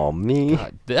 me. Oh, me.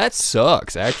 God, that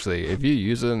sucks, actually. If you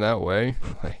use it in that way,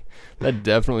 like, that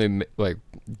definitely, like,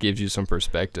 gives you some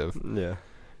perspective. Yeah.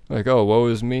 Like, oh, woe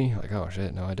is me. Like, oh,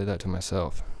 shit, no, I did that to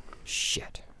myself.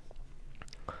 Shit.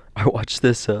 I watched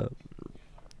this, what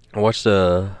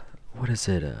is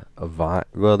it, a Vine?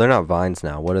 Well, they're not Vines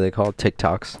now. What are they called?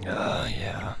 TikToks.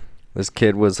 Yeah. This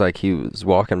kid was like, he was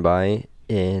walking by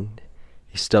and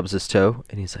he stubs his toe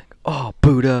and he's like, oh,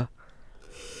 Buddha.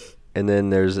 And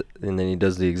then he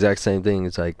does the exact same thing.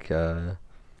 It's like, oh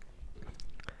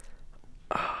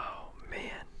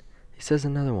man. He says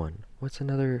another one. What's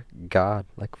another god,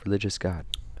 like religious god?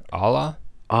 Allah?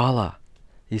 Allah.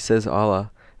 He says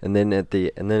Allah. And then at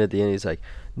the end he's like,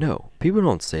 no, people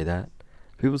don't say that.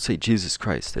 People say Jesus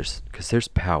Christ. Because there's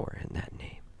power in that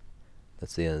name.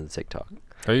 That's the end of the TikTok.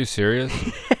 Are you serious?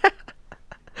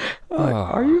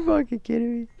 Are you fucking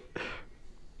kidding me?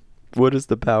 What is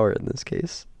the power in this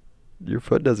case? Your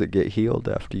foot doesn't get healed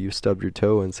after you stub your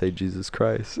toe and say Jesus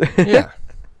Christ. Yeah.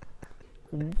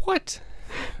 What?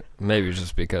 Maybe it's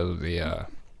just because of the,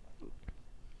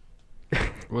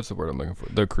 what's the word I'm looking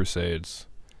for? The Crusades.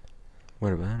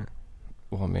 What about it?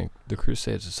 Well, I mean, the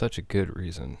Crusades is such a good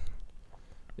reason,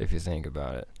 if you think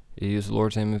about it. You use the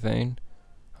Lord's name in vain?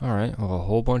 Alright, well, a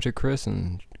whole bunch of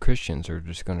Christians are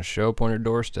just going to show up on your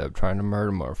doorstep trying to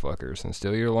murder motherfuckers and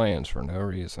steal your lands for no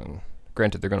reason.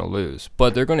 Granted, they're going to lose,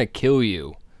 but they're going to kill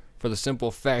you for the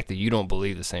simple fact that you don't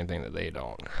believe the same thing that they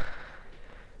don't.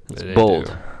 That's They bold.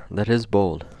 do. That is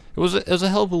bold. It was a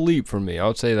hell of a leap for me. I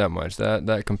would say that much.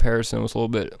 That comparison was a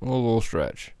little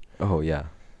stretch. Oh, yeah.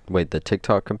 Wait, the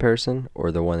TikTok comparison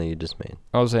or the one that you just made?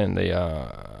 I was saying the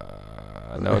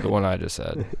one I just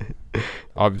said.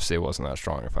 Obviously, it wasn't that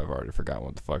strong if I've already forgotten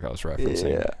what the fuck I was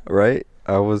referencing. Yeah, right?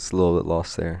 I was a little bit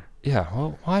lost there. Yeah,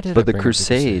 well, why did I But the bring up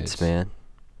Crusades, man.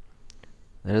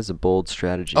 That is a bold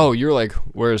strategy. Oh, you're like,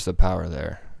 where's the power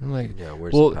there? I'm like, yeah,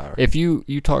 where's well, the power? if you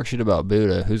talk shit about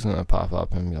Buddha, who's going to pop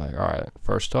up and be like, all right,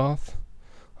 first off,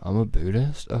 I'm a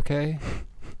Buddhist, okay?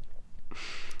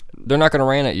 They're not going to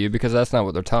rant at you because that's not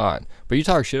what they're taught. But you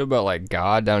talk shit about, like,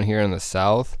 God down here in the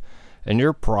South, and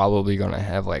you're probably going to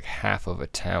have, like, half of a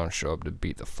town show up to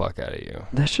beat the fuck out of you.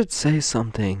 That should say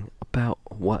something about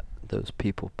what those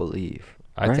people believe.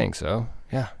 I right? think so,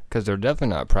 yeah, because they're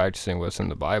definitely not practicing what's in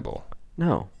the Bible.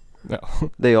 No. No.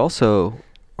 They also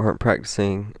aren't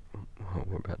practicing. Oh,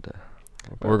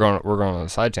 We're going on a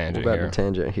side tangent we're about here. to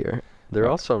tangent here. They're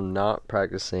also not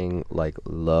practicing like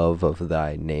love of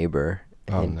thy neighbor.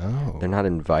 Oh, and no. They're not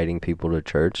inviting people to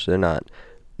church. They're not.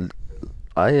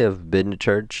 I have been to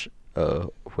church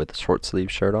with a short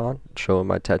sleeve shirt on, showing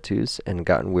my tattoos, and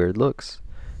gotten weird looks.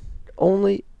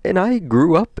 And I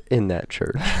grew up in that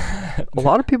church. A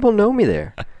lot of people know me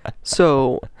there.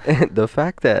 So the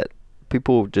fact that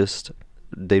people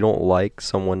they don't like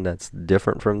someone that's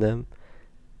different from them,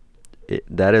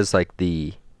 that is like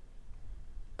the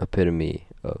epitome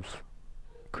of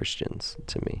Christians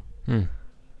to me.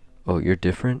 Oh, you're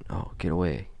different? Oh, get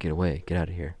away, get out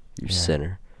of here, you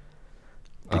sinner.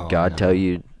 Did God tell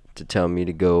you to tell me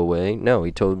to go away? No,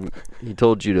 he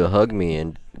told you to hug me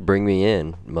and bring me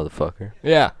in, motherfucker.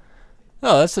 Yeah.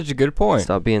 Oh, that's such a good point.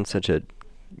 Stop being such a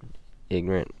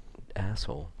ignorant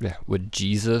asshole. Yeah. Would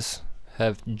Jesus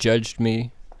have judged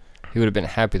me? He would have been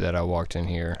happy that I walked in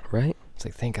here. Right? It's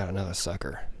like, thank God, another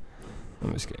sucker.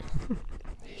 I'm just kidding.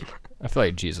 I feel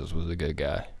like Jesus was a good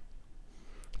guy.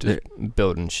 Just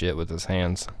building shit with his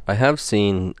hands, I have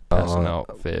seen passing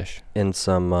out fish. in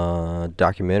some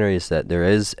documentaries that there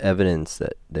is evidence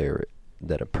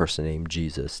that a person named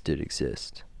Jesus did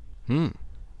exist.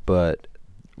 But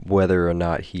whether or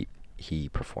not he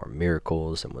performed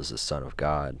miracles and was the Son of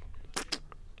God,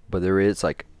 but there is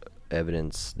like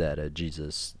evidence that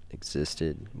Jesus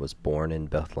existed, was born in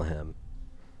Bethlehem.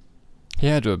 He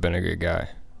had to have been a good guy.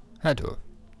 Had to have.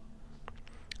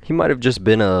 He might have just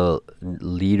been a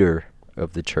leader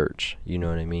of the church. You know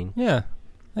what I mean? Yeah,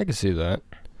 I can see that.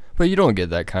 But you don't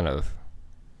get that kind of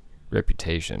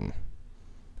reputation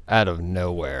out of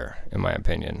nowhere, in my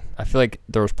opinion. I feel like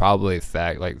there was probably a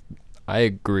fact, like, I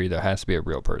agree there has to be a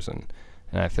real person.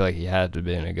 And I feel like he had to have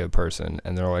been a good person.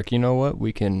 And they're like, you know what?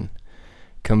 We can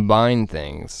combine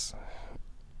things.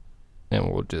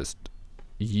 And we'll just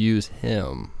use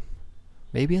him.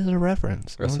 Maybe as a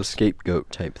reference. That's a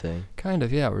scapegoat type thing. Kind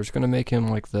of, yeah. We're just going to make him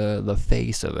like the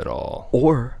face of it all.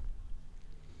 Or,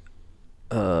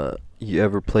 you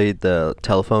ever played the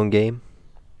telephone game?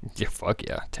 Yeah, fuck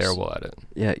yeah. Terrible at it.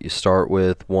 Yeah, you start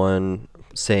with one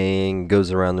saying,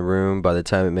 goes around the room. By the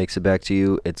time it makes it back to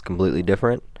you, it's completely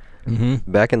different.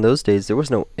 Mm-hmm. Back in those days, there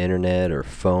was no internet or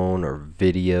phone or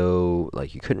video.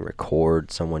 Like, you couldn't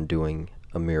record someone doing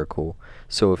a miracle.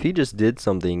 So if he just did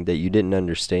something that you didn't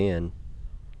understand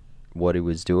what he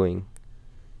was doing,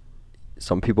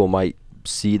 some people might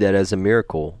see that as a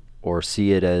miracle or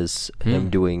see it as him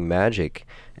doing magic,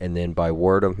 and then by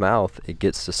word of mouth it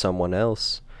gets to someone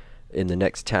else in the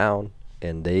next town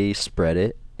and they spread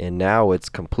it, and now it's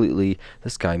completely,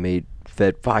 this guy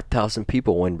fed 5,000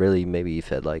 people when really maybe he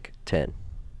fed like 10.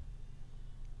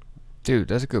 Dude,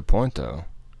 that's a good point, though.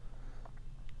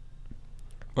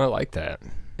 I like that.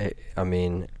 I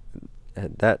mean,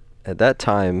 at that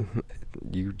time,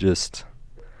 you just,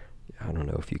 I don't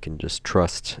know if you can just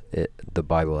trust the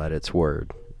Bible at its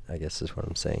word, I guess is what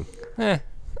I'm saying.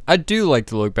 I do like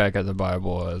to look back at the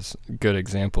Bible as good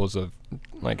examples of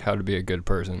like how to be a good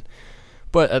person.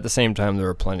 But at the same time, there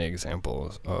are plenty of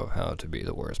examples of how to be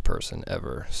the worst person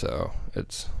ever. So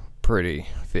it's pretty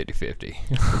 50-50.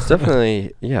 It's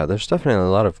definitely, yeah, there's definitely a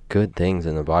lot of good things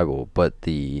in the Bible, but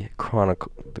the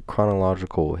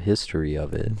chronological history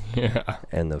of it, yeah,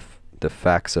 and the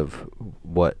facts of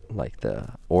what, like the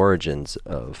origins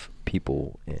of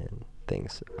people and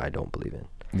things, I don't believe in.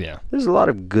 Yeah. There's a lot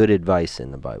of good advice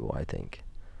in the Bible, I think.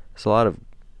 There's a lot of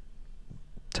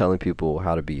telling people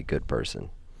how to be a good person.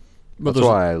 But That's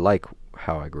why I like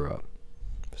how I grew up.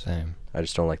 Same. I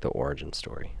just don't like the origin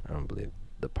story. I don't believe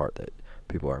the part that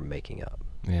people are making up.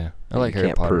 Yeah. I You like Harry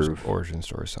can't Potter's prove. origin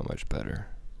story so much better.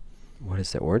 What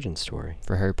is the origin story?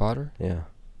 For Harry Potter, Yeah.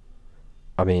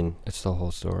 I mean, it's the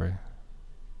whole story.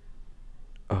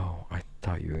 oh, I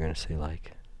thought you were going to say,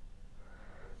 like,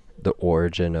 the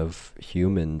origin of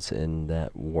humans in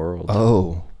that world.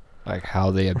 Oh. Like how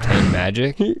they obtain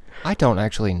magic? I don't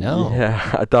actually know.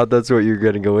 Yeah, I thought that's what you were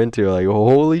going to go into. Like,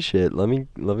 holy shit, let me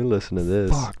listen to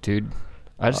this. Fuck, dude.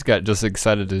 I just got just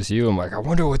excited as you. I'm like, I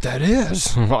wonder what that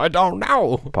is. I don't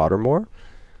know. Pottermore?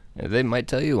 Yeah, they might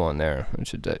tell you on there. I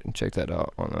should check that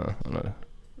out on a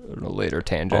later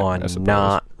tangent. I On suppose.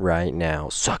 Not Right Now.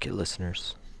 Suck it,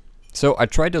 listeners. So I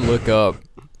tried to look up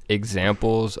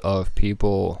examples of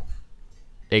people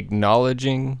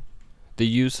acknowledging the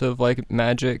use of like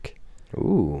magic,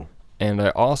 Ooh, and I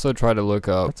also tried to look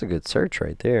up that's a good search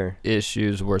right there.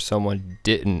 issues where someone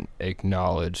didn't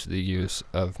acknowledge the use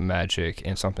of magic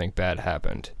and something bad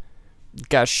happened.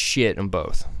 Got shit in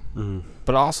both.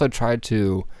 But I also tried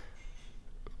to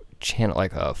channel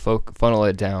like funnel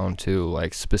it down to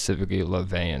like specifically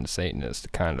LaVeyan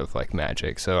Satanist kind of like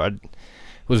magic. So it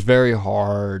was very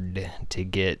hard to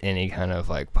get any kind of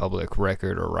like public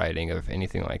record or writing of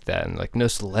anything like that, and like no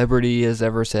celebrity has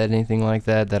ever said anything like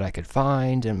that I could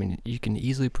find. I mean, you can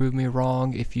easily prove me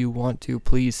wrong if you want to.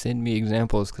 Please send me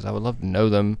examples because I would love to know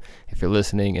them. If you're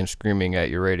listening and screaming at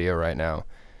your radio right now,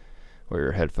 or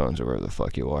your headphones, or wherever the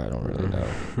fuck you are, I don't really know.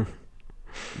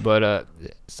 But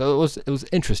so it was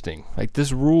interesting. Like,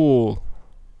 this rule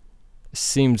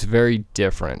seems very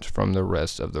different from the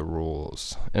rest of the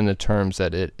rules in the terms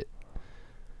that it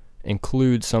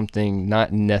includes something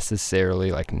not necessarily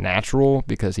like natural,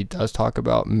 because he does talk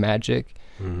about magic,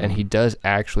 and he does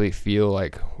actually feel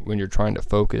like when you're trying to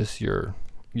focus your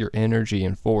energy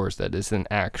and force, that is an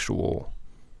actual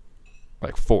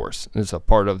like force. It's a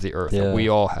part of the earth that we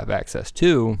all have access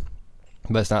to,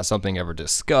 but it's not something ever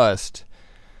discussed.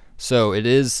 So it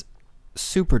is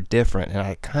super different, and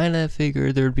I kind of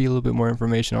figured there'd be a little bit more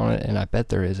information on it, and I bet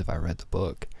there is if I read the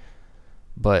book.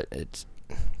 But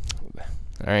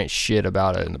there ain't shit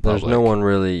about it in the public. There's no one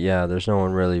really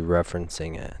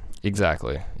referencing it.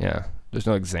 Exactly, yeah. There's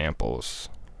no examples,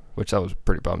 which I was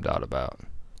pretty bummed out about.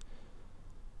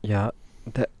 Yeah,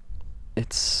 I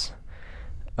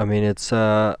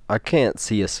can't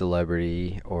see a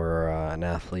celebrity or an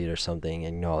athlete or something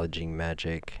acknowledging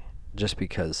magic just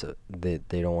because they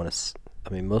don't want to. I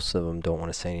mean, most of them don't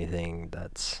want to say anything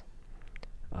that's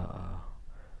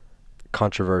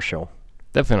controversial.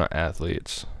 Definitely not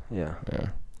athletes. Yeah. Yeah.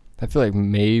 I feel like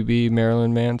maybe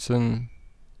Marilyn Manson.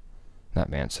 Not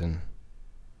Manson.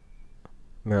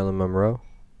 Marilyn Monroe?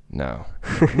 No.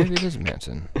 Maybe it is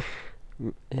Manson.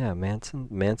 Yeah,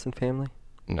 Manson family?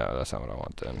 No, that's not what I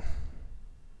want then.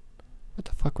 What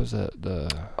the fuck was that?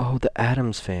 Oh, the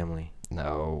Addams family.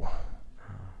 No.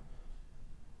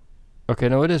 Okay,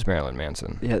 no, it is Marilyn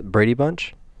Manson. Yeah, Brady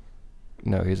Bunch?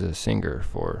 No, he's a singer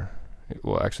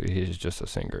well, actually, he's just a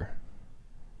singer.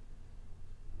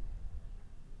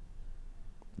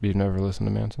 You've never listened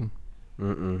to Manson?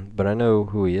 Mm-mm. But I know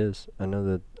who he is. I know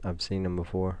that I've seen him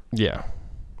before. Yeah.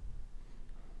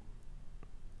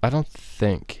 I don't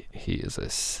think he is a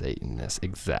Satanist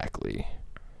exactly.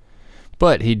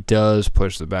 But he does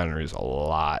push the boundaries a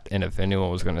lot. And if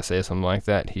anyone was going to say something like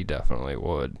that, he definitely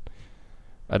would.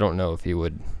 I don't know if he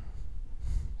would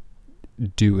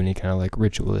do any kind of like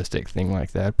ritualistic thing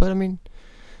like that. But I mean,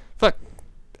 fuck,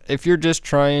 if you're just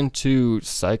trying to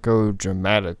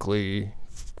psychodramatically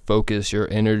focus your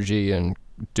energy and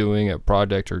doing a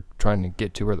project or trying to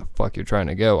get to where the fuck you're trying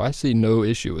to go, I see no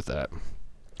issue with that.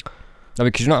 I mean,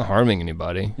 because you're not harming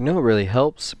anybody. You know what really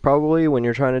helps probably when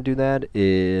you're trying to do that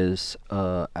is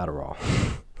Adderall.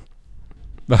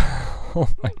 Oh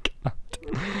my god.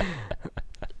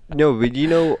 No, but you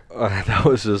know, that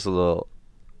was just a little.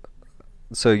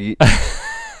 So you,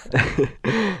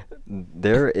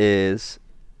 there is.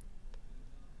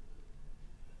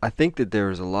 I think that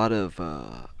there's a lot of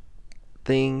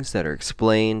things that are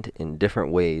explained in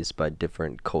different ways by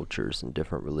different cultures and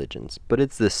different religions, but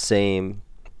it's the same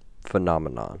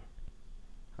phenomenon,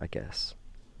 I guess.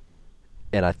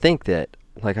 And I think that,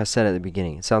 like I said at the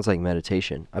beginning, it sounds like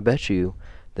meditation. I bet you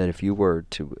that if you were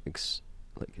to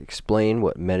explain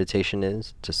what meditation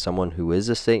is to someone who is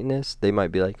a Satanist, they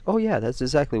might be like, oh yeah, that's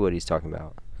exactly what he's talking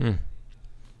about.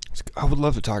 I would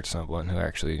love to talk to someone who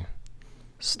actually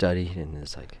studied and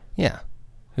is like, yeah,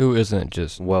 who isn't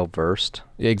just well versed.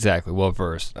 Exactly, well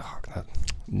versed. Oh, God,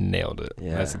 nailed it.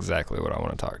 Yeah. That's exactly what I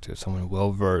want to talk to. Someone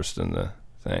well versed in the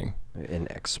thing. An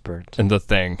expert. In the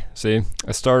thing. See,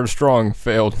 I started strong,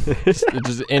 failed. It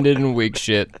just ended in weak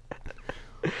shit.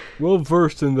 Well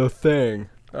versed in the thing.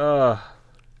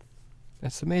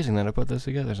 It's amazing that I put this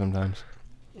together sometimes.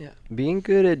 Yeah, being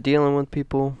good at dealing with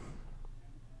people.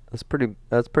 That's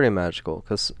pretty magical.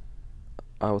 Because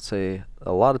I would say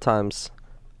a lot of times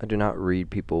I do not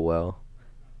read people well,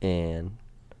 and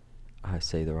I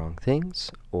say the wrong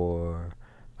things, or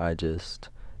I just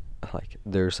like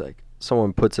there's like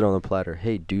someone puts it on the platter.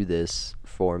 Hey, do this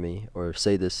for me, or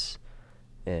say this,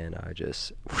 and I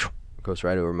just it goes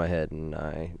right over my head, and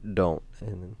I don't,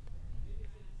 and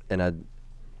I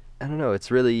don't know. It's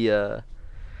really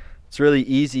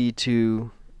easy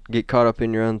to get caught up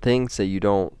in your own things that you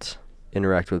don't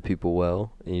interact with people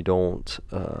well, and you don't,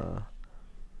 I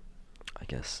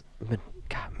guess,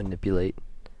 manipulate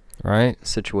right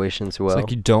situations well. It's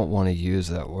like you don't want to use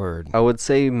that word. I would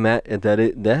say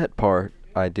that part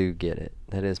I do get it.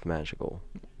 That is magical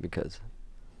because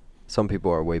some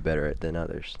people are way better at it than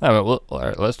others. I mean, all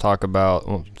right, let's talk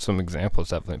about some examples.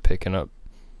 Definitely picking up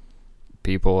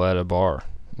people at a bar,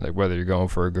 like whether you're going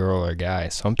for a girl or a guy.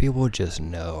 Some people just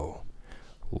know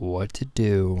what to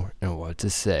do and what to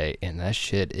say, and that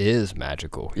shit is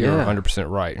magical. You're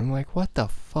 100% right. I'm like, what the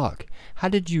fuck? How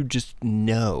did you just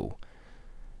know?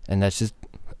 And that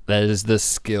is the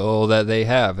skill that they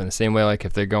have. In the same way, like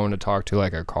if they're going to talk to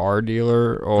like a car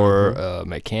dealer or a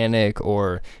mechanic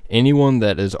or anyone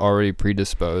that is already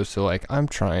predisposed to like, I'm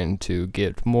trying to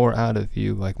get more out of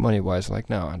you, like money wise, like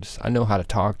no, I know how to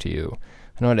talk to you.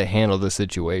 I know how to handle the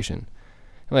situation.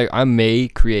 Like, I may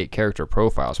create character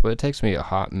profiles, but it takes me a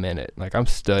hot minute. Like, I'm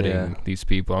studying these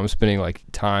people. I'm spending, like,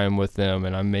 time with them,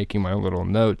 and I'm making my little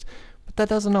notes. But that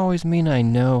doesn't always mean I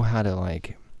know how to,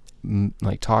 like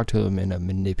talk to them in a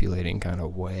manipulating kind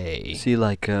of way. See,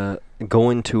 like,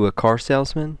 going to a car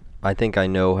salesman, I think I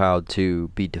know how to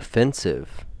be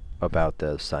defensive about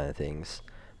those kind of things.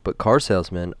 But car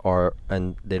salesmen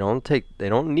and they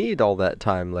don't need all that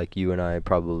time like you and I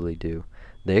probably do.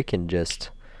 They can just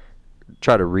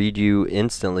try to read you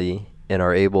instantly and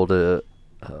are able to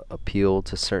appeal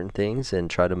to certain things and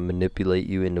try to manipulate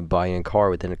you into buying a car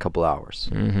within a couple hours,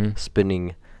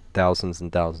 spending thousands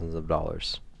and thousands of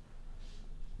dollars.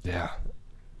 Yeah.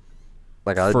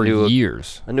 Like for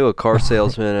years. I knew a car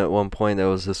salesman at one point that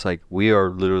was just like, we are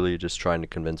literally just trying to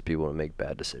convince people to make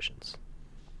bad decisions.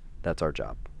 That's our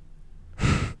job.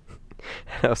 And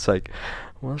I was like,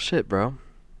 well, shit, bro.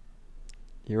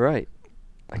 You're right.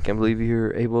 I can't believe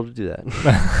you're able to do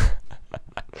that.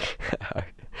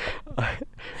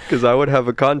 Because I would have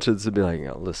a conscience to be like,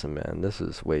 oh, listen, man, this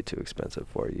is way too expensive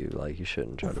for you. Like, you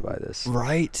shouldn't try to buy this.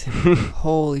 Right?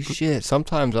 Holy shit.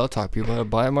 Sometimes I'll talk to people about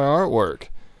buying my artwork.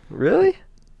 Really?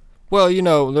 Well, you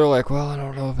know, they're like, well, I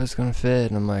don't know if it's going to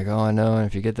fit. And I'm like, oh, I know. And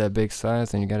if you get that big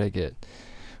size, then you got to get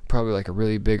probably like a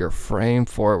really bigger frame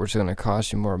for it, which is going to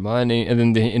cost you more money. And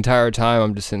then the entire time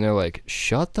I'm just sitting there like,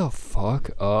 shut the fuck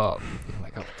up. I'm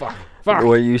like, oh, fuck.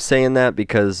 Were you saying that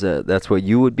because that's what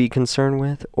you would be concerned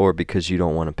with, or because you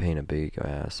don't want to paint a big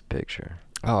ass picture?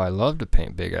 Oh, I love to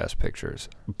paint big ass pictures.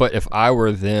 But if I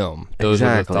were them, those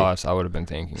are the thoughts I would have been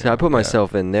thinking. So I put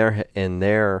myself in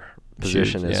their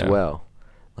position as well.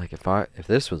 Like if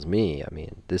this was me, I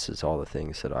mean, this is all the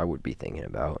things that I would be thinking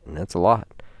about, and that's a lot.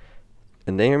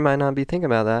 And they might not be thinking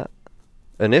about that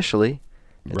initially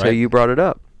until you brought it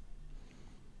up.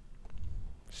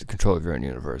 It's the control of your own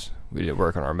universe. We did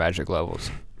work on our magic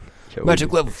levels. Yo,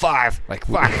 Magic level 5. Like,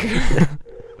 fuck.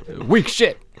 Weak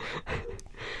shit.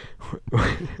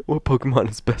 What Pokemon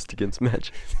is best against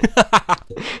Magic?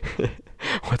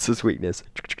 What's his weakness?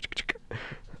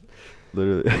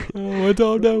 Literally. Oh, I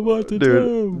don't know what to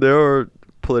Dude, there are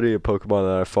plenty of Pokemon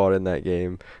that I fought in that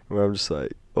game where I'm just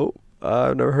like, oh,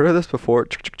 I've never heard of this before.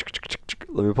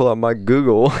 Let me pull out my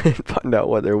Google and find out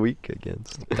what they're weak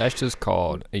against. That's just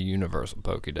called a universal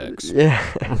Pokédex. Yeah.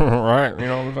 Right? You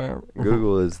know what I'm saying?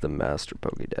 Google is the master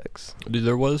Pokédex. Dude,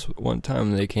 there was one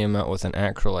time they came out with an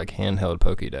actual, like, handheld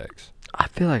Pokédex. I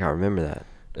feel like I remember that.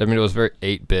 I mean, it was very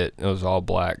 8-bit. It was all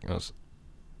black. It was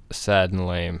sad and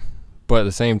lame. But at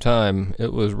the same time,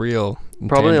 it was real.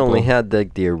 Probably tangible. only had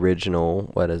the original,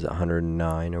 what is it,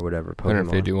 109 or whatever Pokemon.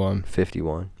 151.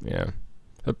 51. Yeah.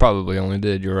 It probably only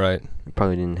did. You're right.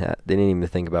 Probably didn't have. They didn't even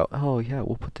think about. Oh yeah,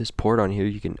 we'll put this port on here.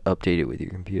 You can update it with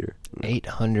your computer.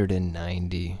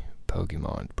 890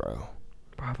 Pokemon, bro.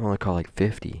 Probably only caught like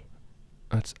 50.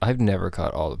 I've never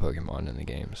caught all the Pokemon in the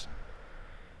games.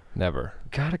 Never.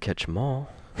 Gotta catch them all.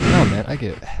 No, man, I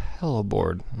get hella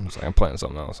bored. I'm just like, I'm playing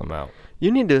something else. I'm out. You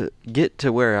need to get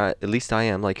to where at least I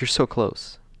am. Like you're so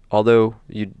close. Although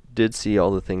you did see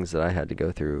all the things that I had to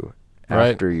go through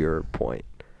Right. after your point.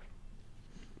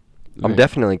 I I'm mean,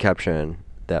 definitely capturing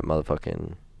that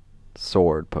motherfucking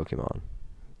sword Pokemon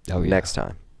oh, yeah. next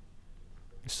time,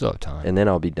 You still have time. and then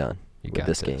I'll be done you with got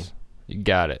this game. You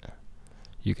got it.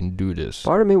 You can do this.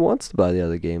 Part of me wants to buy the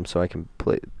other game so I can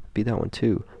beat that one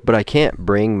too. But I can't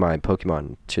bring my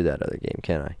Pokemon to that other game,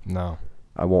 can I? No.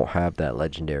 I won't have that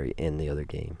legendary in the other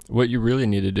game. What you really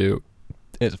need to do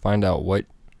is find out what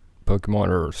Pokemon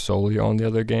are solely on the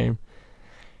other game,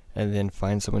 and then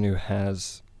find someone who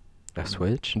has A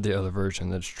Switch? the other version.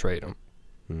 That's trade them.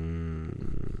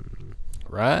 Mm.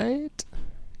 Right?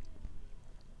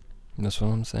 That's what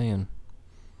I'm saying.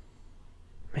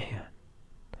 Man.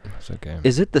 It's okay.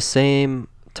 Is it the same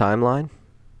timeline?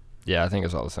 Yeah, I think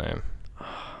it's all the same.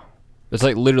 It's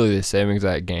like literally the same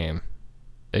exact game,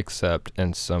 except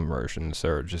in some versions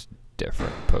there are just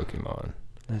different Pokemon.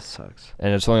 That sucks.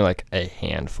 And it's only like a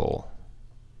handful.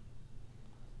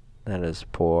 That is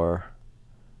poor.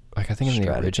 Like I think in the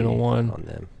original strategy one, on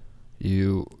them.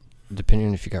 you, depending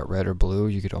on if you got red or blue,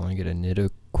 you could only get a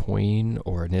Nidoqueen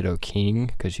or a Nidoking,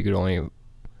 because you could only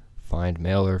find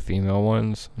male or female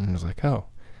ones. And I was like, oh,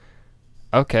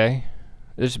 okay.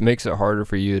 This makes it harder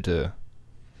for you to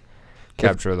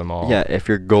capture them all. Yeah, if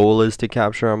your goal is to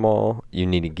capture them all, you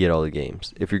need to get all the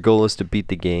games. If your goal is to beat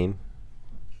the game,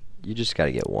 you just got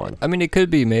to get one. I mean, it could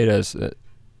be made as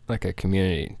like a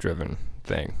community-driven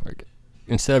thing. Like,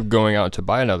 instead of going out to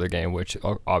buy another game, which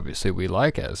obviously we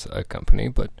like as a company,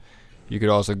 but you could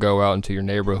also go out into your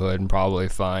neighborhood and probably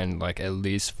find like at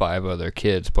least 5 other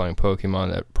kids playing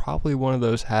Pokemon that probably one of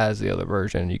those has the other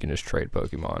version, and you can just trade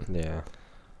Pokemon. Yeah.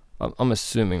 I'm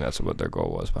assuming that's what their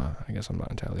goal was, but I guess I'm not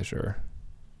entirely sure.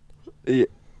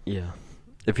 Yeah.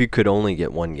 If you could only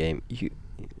get one game, you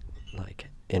like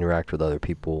interact with other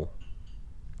people,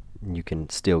 you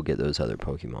can still get those other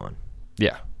Pokemon.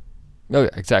 Yeah. Oh, yeah,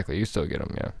 exactly. You still get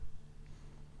them,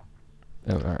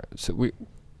 yeah. All right. So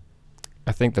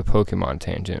I think the Pokemon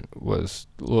tangent was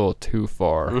a little too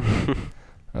far. I think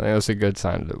that's a good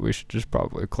sign that we should just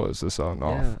probably close this on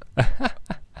off.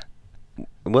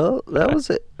 Well, that was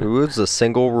it. It was a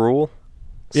single rule.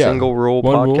 Yeah, Single rule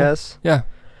one rule. podcast. Yeah.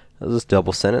 That was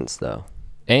double sentence, though.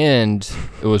 And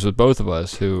it was with both of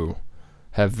us who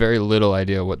have very little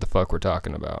idea what the fuck we're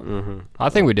talking about. Mm-hmm. I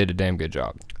think we did a damn good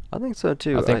job. I think so,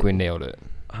 too. I think we nailed it.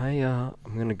 I'm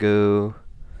going to go,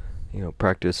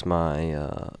 practice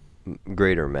my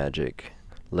greater magic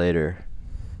later.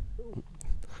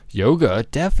 Yoga,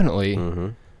 definitely. Mm-hmm.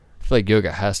 I feel like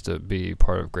yoga has to be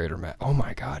part of greater magic. Oh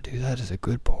my god, dude, that is a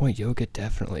good point. Yoga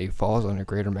definitely falls under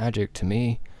greater magic to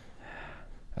me.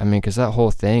 I mean, because that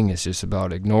whole thing is just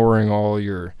about ignoring all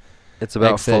your It's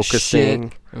about excess focusing.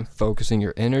 shit and focusing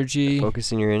your energy.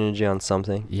 Focusing your energy on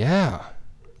something. Yeah.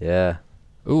 Yeah.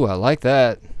 Ooh, I like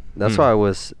that. That's why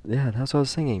that's what I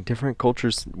was thinking. Different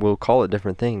cultures will call it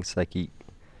different things. Like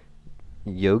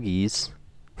yogis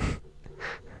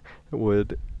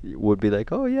would be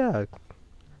like, oh yeah,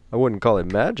 I wouldn't call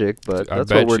it magic, but I that's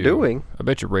bet what we're you- doing. I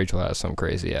bet you Rachel has some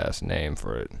crazy ass name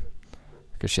for it.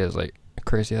 Because she has like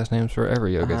crazy ass names for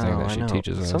every yoga thing Oh, that I she know.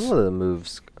 teaches us. Some of the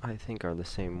moves I think are the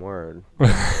same word.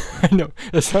 I know.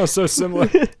 It sounds so similar.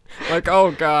 Like,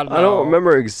 oh god, no. I don't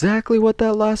remember exactly what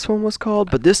that last one was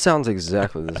called, but this sounds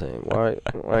exactly the same. Why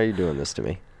are you doing this to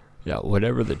me? Yeah,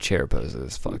 whatever the chair pose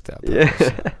is, fuck that pose.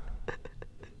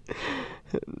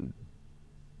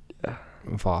 Yeah.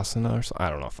 Vasana or something? I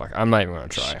don't know. Fuck. I'm not even going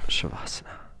to try. Shavasana.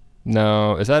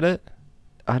 No, is that it?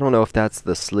 I don't know if that's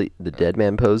the dead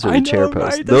man pose or I the chair know, pose.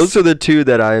 right? Those are the two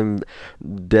that I'm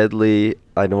deadly.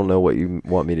 I don't know what you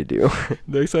want me to do.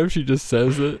 Next time she just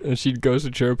says it and she goes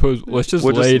to chair pose, let's just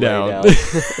We'll lay just lay down.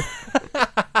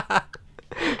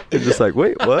 It's just like,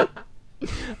 wait, what?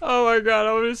 Oh my god,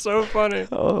 that would be so funny.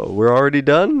 Oh, we're already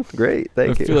done? Great,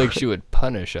 thank you. I feel like she would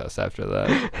punish us after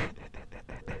that.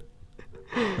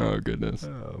 Oh goodness.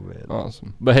 Oh, man.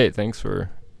 Awesome. But hey, thanks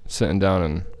for sitting down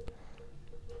and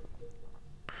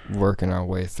working our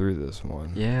way through this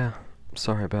one. Yeah.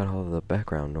 Sorry about all the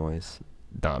background noise.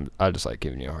 I just like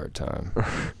giving you a hard time.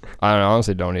 I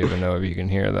honestly don't even know if you can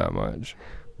hear that much.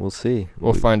 We'll see.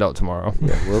 We'll find out tomorrow.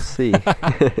 Yeah, we'll see. All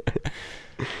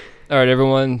right,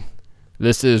 everyone.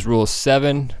 This is Rule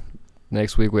 7.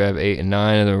 Next week we have 8 and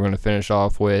 9, and then we're going to finish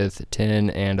off with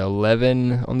 10 and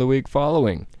 11 on the week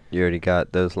following. You already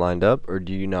got those lined up, or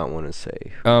do you not want to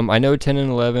say? I know 10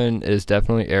 and 11 is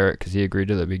definitely Eric because he agreed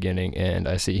to the beginning, and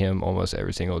I see him almost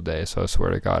every single day. So I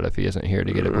swear to God, if he isn't here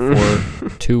to get it before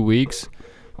 2 weeks,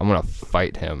 I'm going to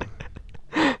fight him.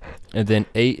 And then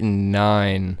 8 and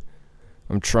 9,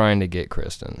 I'm trying to get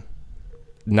Kristen.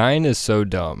 9 is so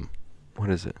dumb. What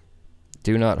is it?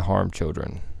 Do not harm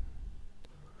children.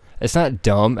 It's not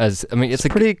dumb as it's a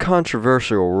pretty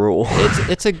controversial rule.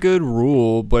 it's a good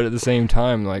rule, but at the same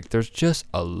time, like there's just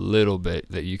a little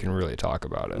bit that you can really talk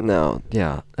about it. No,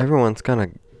 yeah, everyone's gonna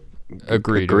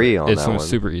agree on it's that one.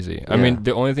 Super easy. Yeah. I mean,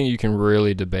 the only thing you can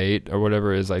really debate or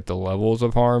whatever is like the levels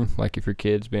of harm. Like if your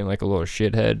kid's being like a little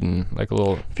shithead and like a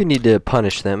little. If you need to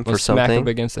punish them for smack something, up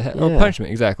against the head. Yeah. Oh,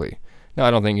 punishment, exactly. No,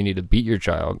 I don't think you need to beat your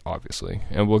child, obviously,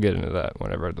 and we'll get into that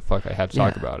whenever the fuck I have to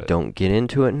talk about it. Don't get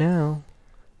into it now.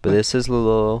 But this is a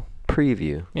little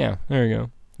preview. Yeah, there you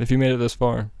go. If you made it this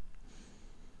far.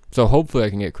 So hopefully I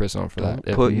can get Chris on for that.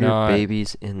 If Put your not,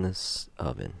 babies in this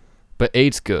oven. But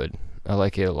 8's good. I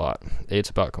like 8 a lot. 8's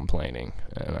about complaining,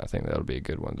 and I think that'll be a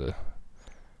good one to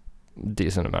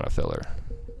decent amount of filler.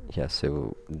 Yes, it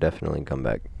will definitely come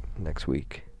back next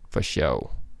week. For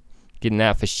show. Getting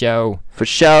that for show. For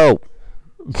show!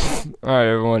 Alright,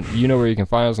 everyone. You know where you can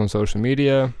find us on social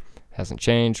media. Hasn't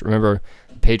changed. Remember,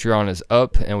 Patreon is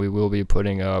up, and we will be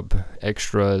putting up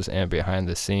extras and behind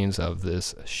the scenes of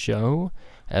this show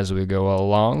as we go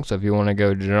along. So if you want to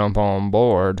go jump on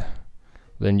board,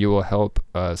 then you will help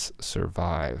us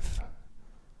survive.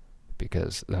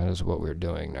 Because that is what we're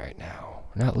doing right now.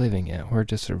 We're not living it. We're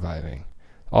just surviving.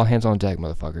 All hands on deck,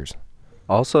 motherfuckers.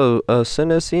 Also,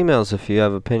 send us emails if you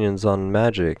have opinions on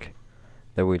magic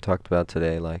that we talked about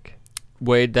today.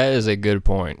 Wade, that is a good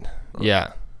point.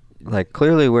 Yeah.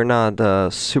 Clearly we're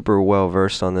not super well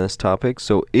versed on this topic,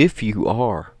 so if you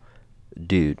are,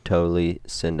 dude, totally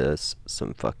send us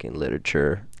some fucking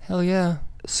literature. Hell yeah.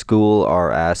 School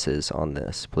our asses on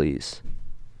this, please.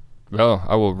 Oh,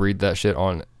 I will read that shit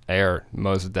on air,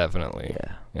 most definitely.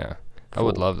 Yeah. I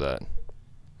would love that.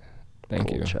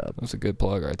 Thank you. Job. That's a good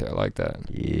plug right there. I like that.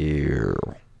 Yeah.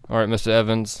 All right, Mr.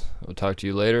 Evans, we'll talk to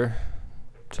you later.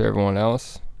 To everyone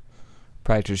else,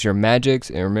 practice your magics,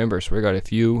 and remember, swear to God,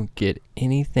 if you get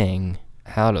anything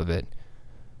out of it,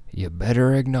 you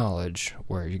better acknowledge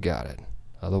where you got it.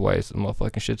 Otherwise, the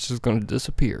motherfucking shit's just gonna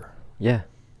disappear. Yeah.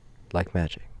 Like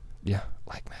magic. Yeah,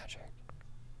 like magic.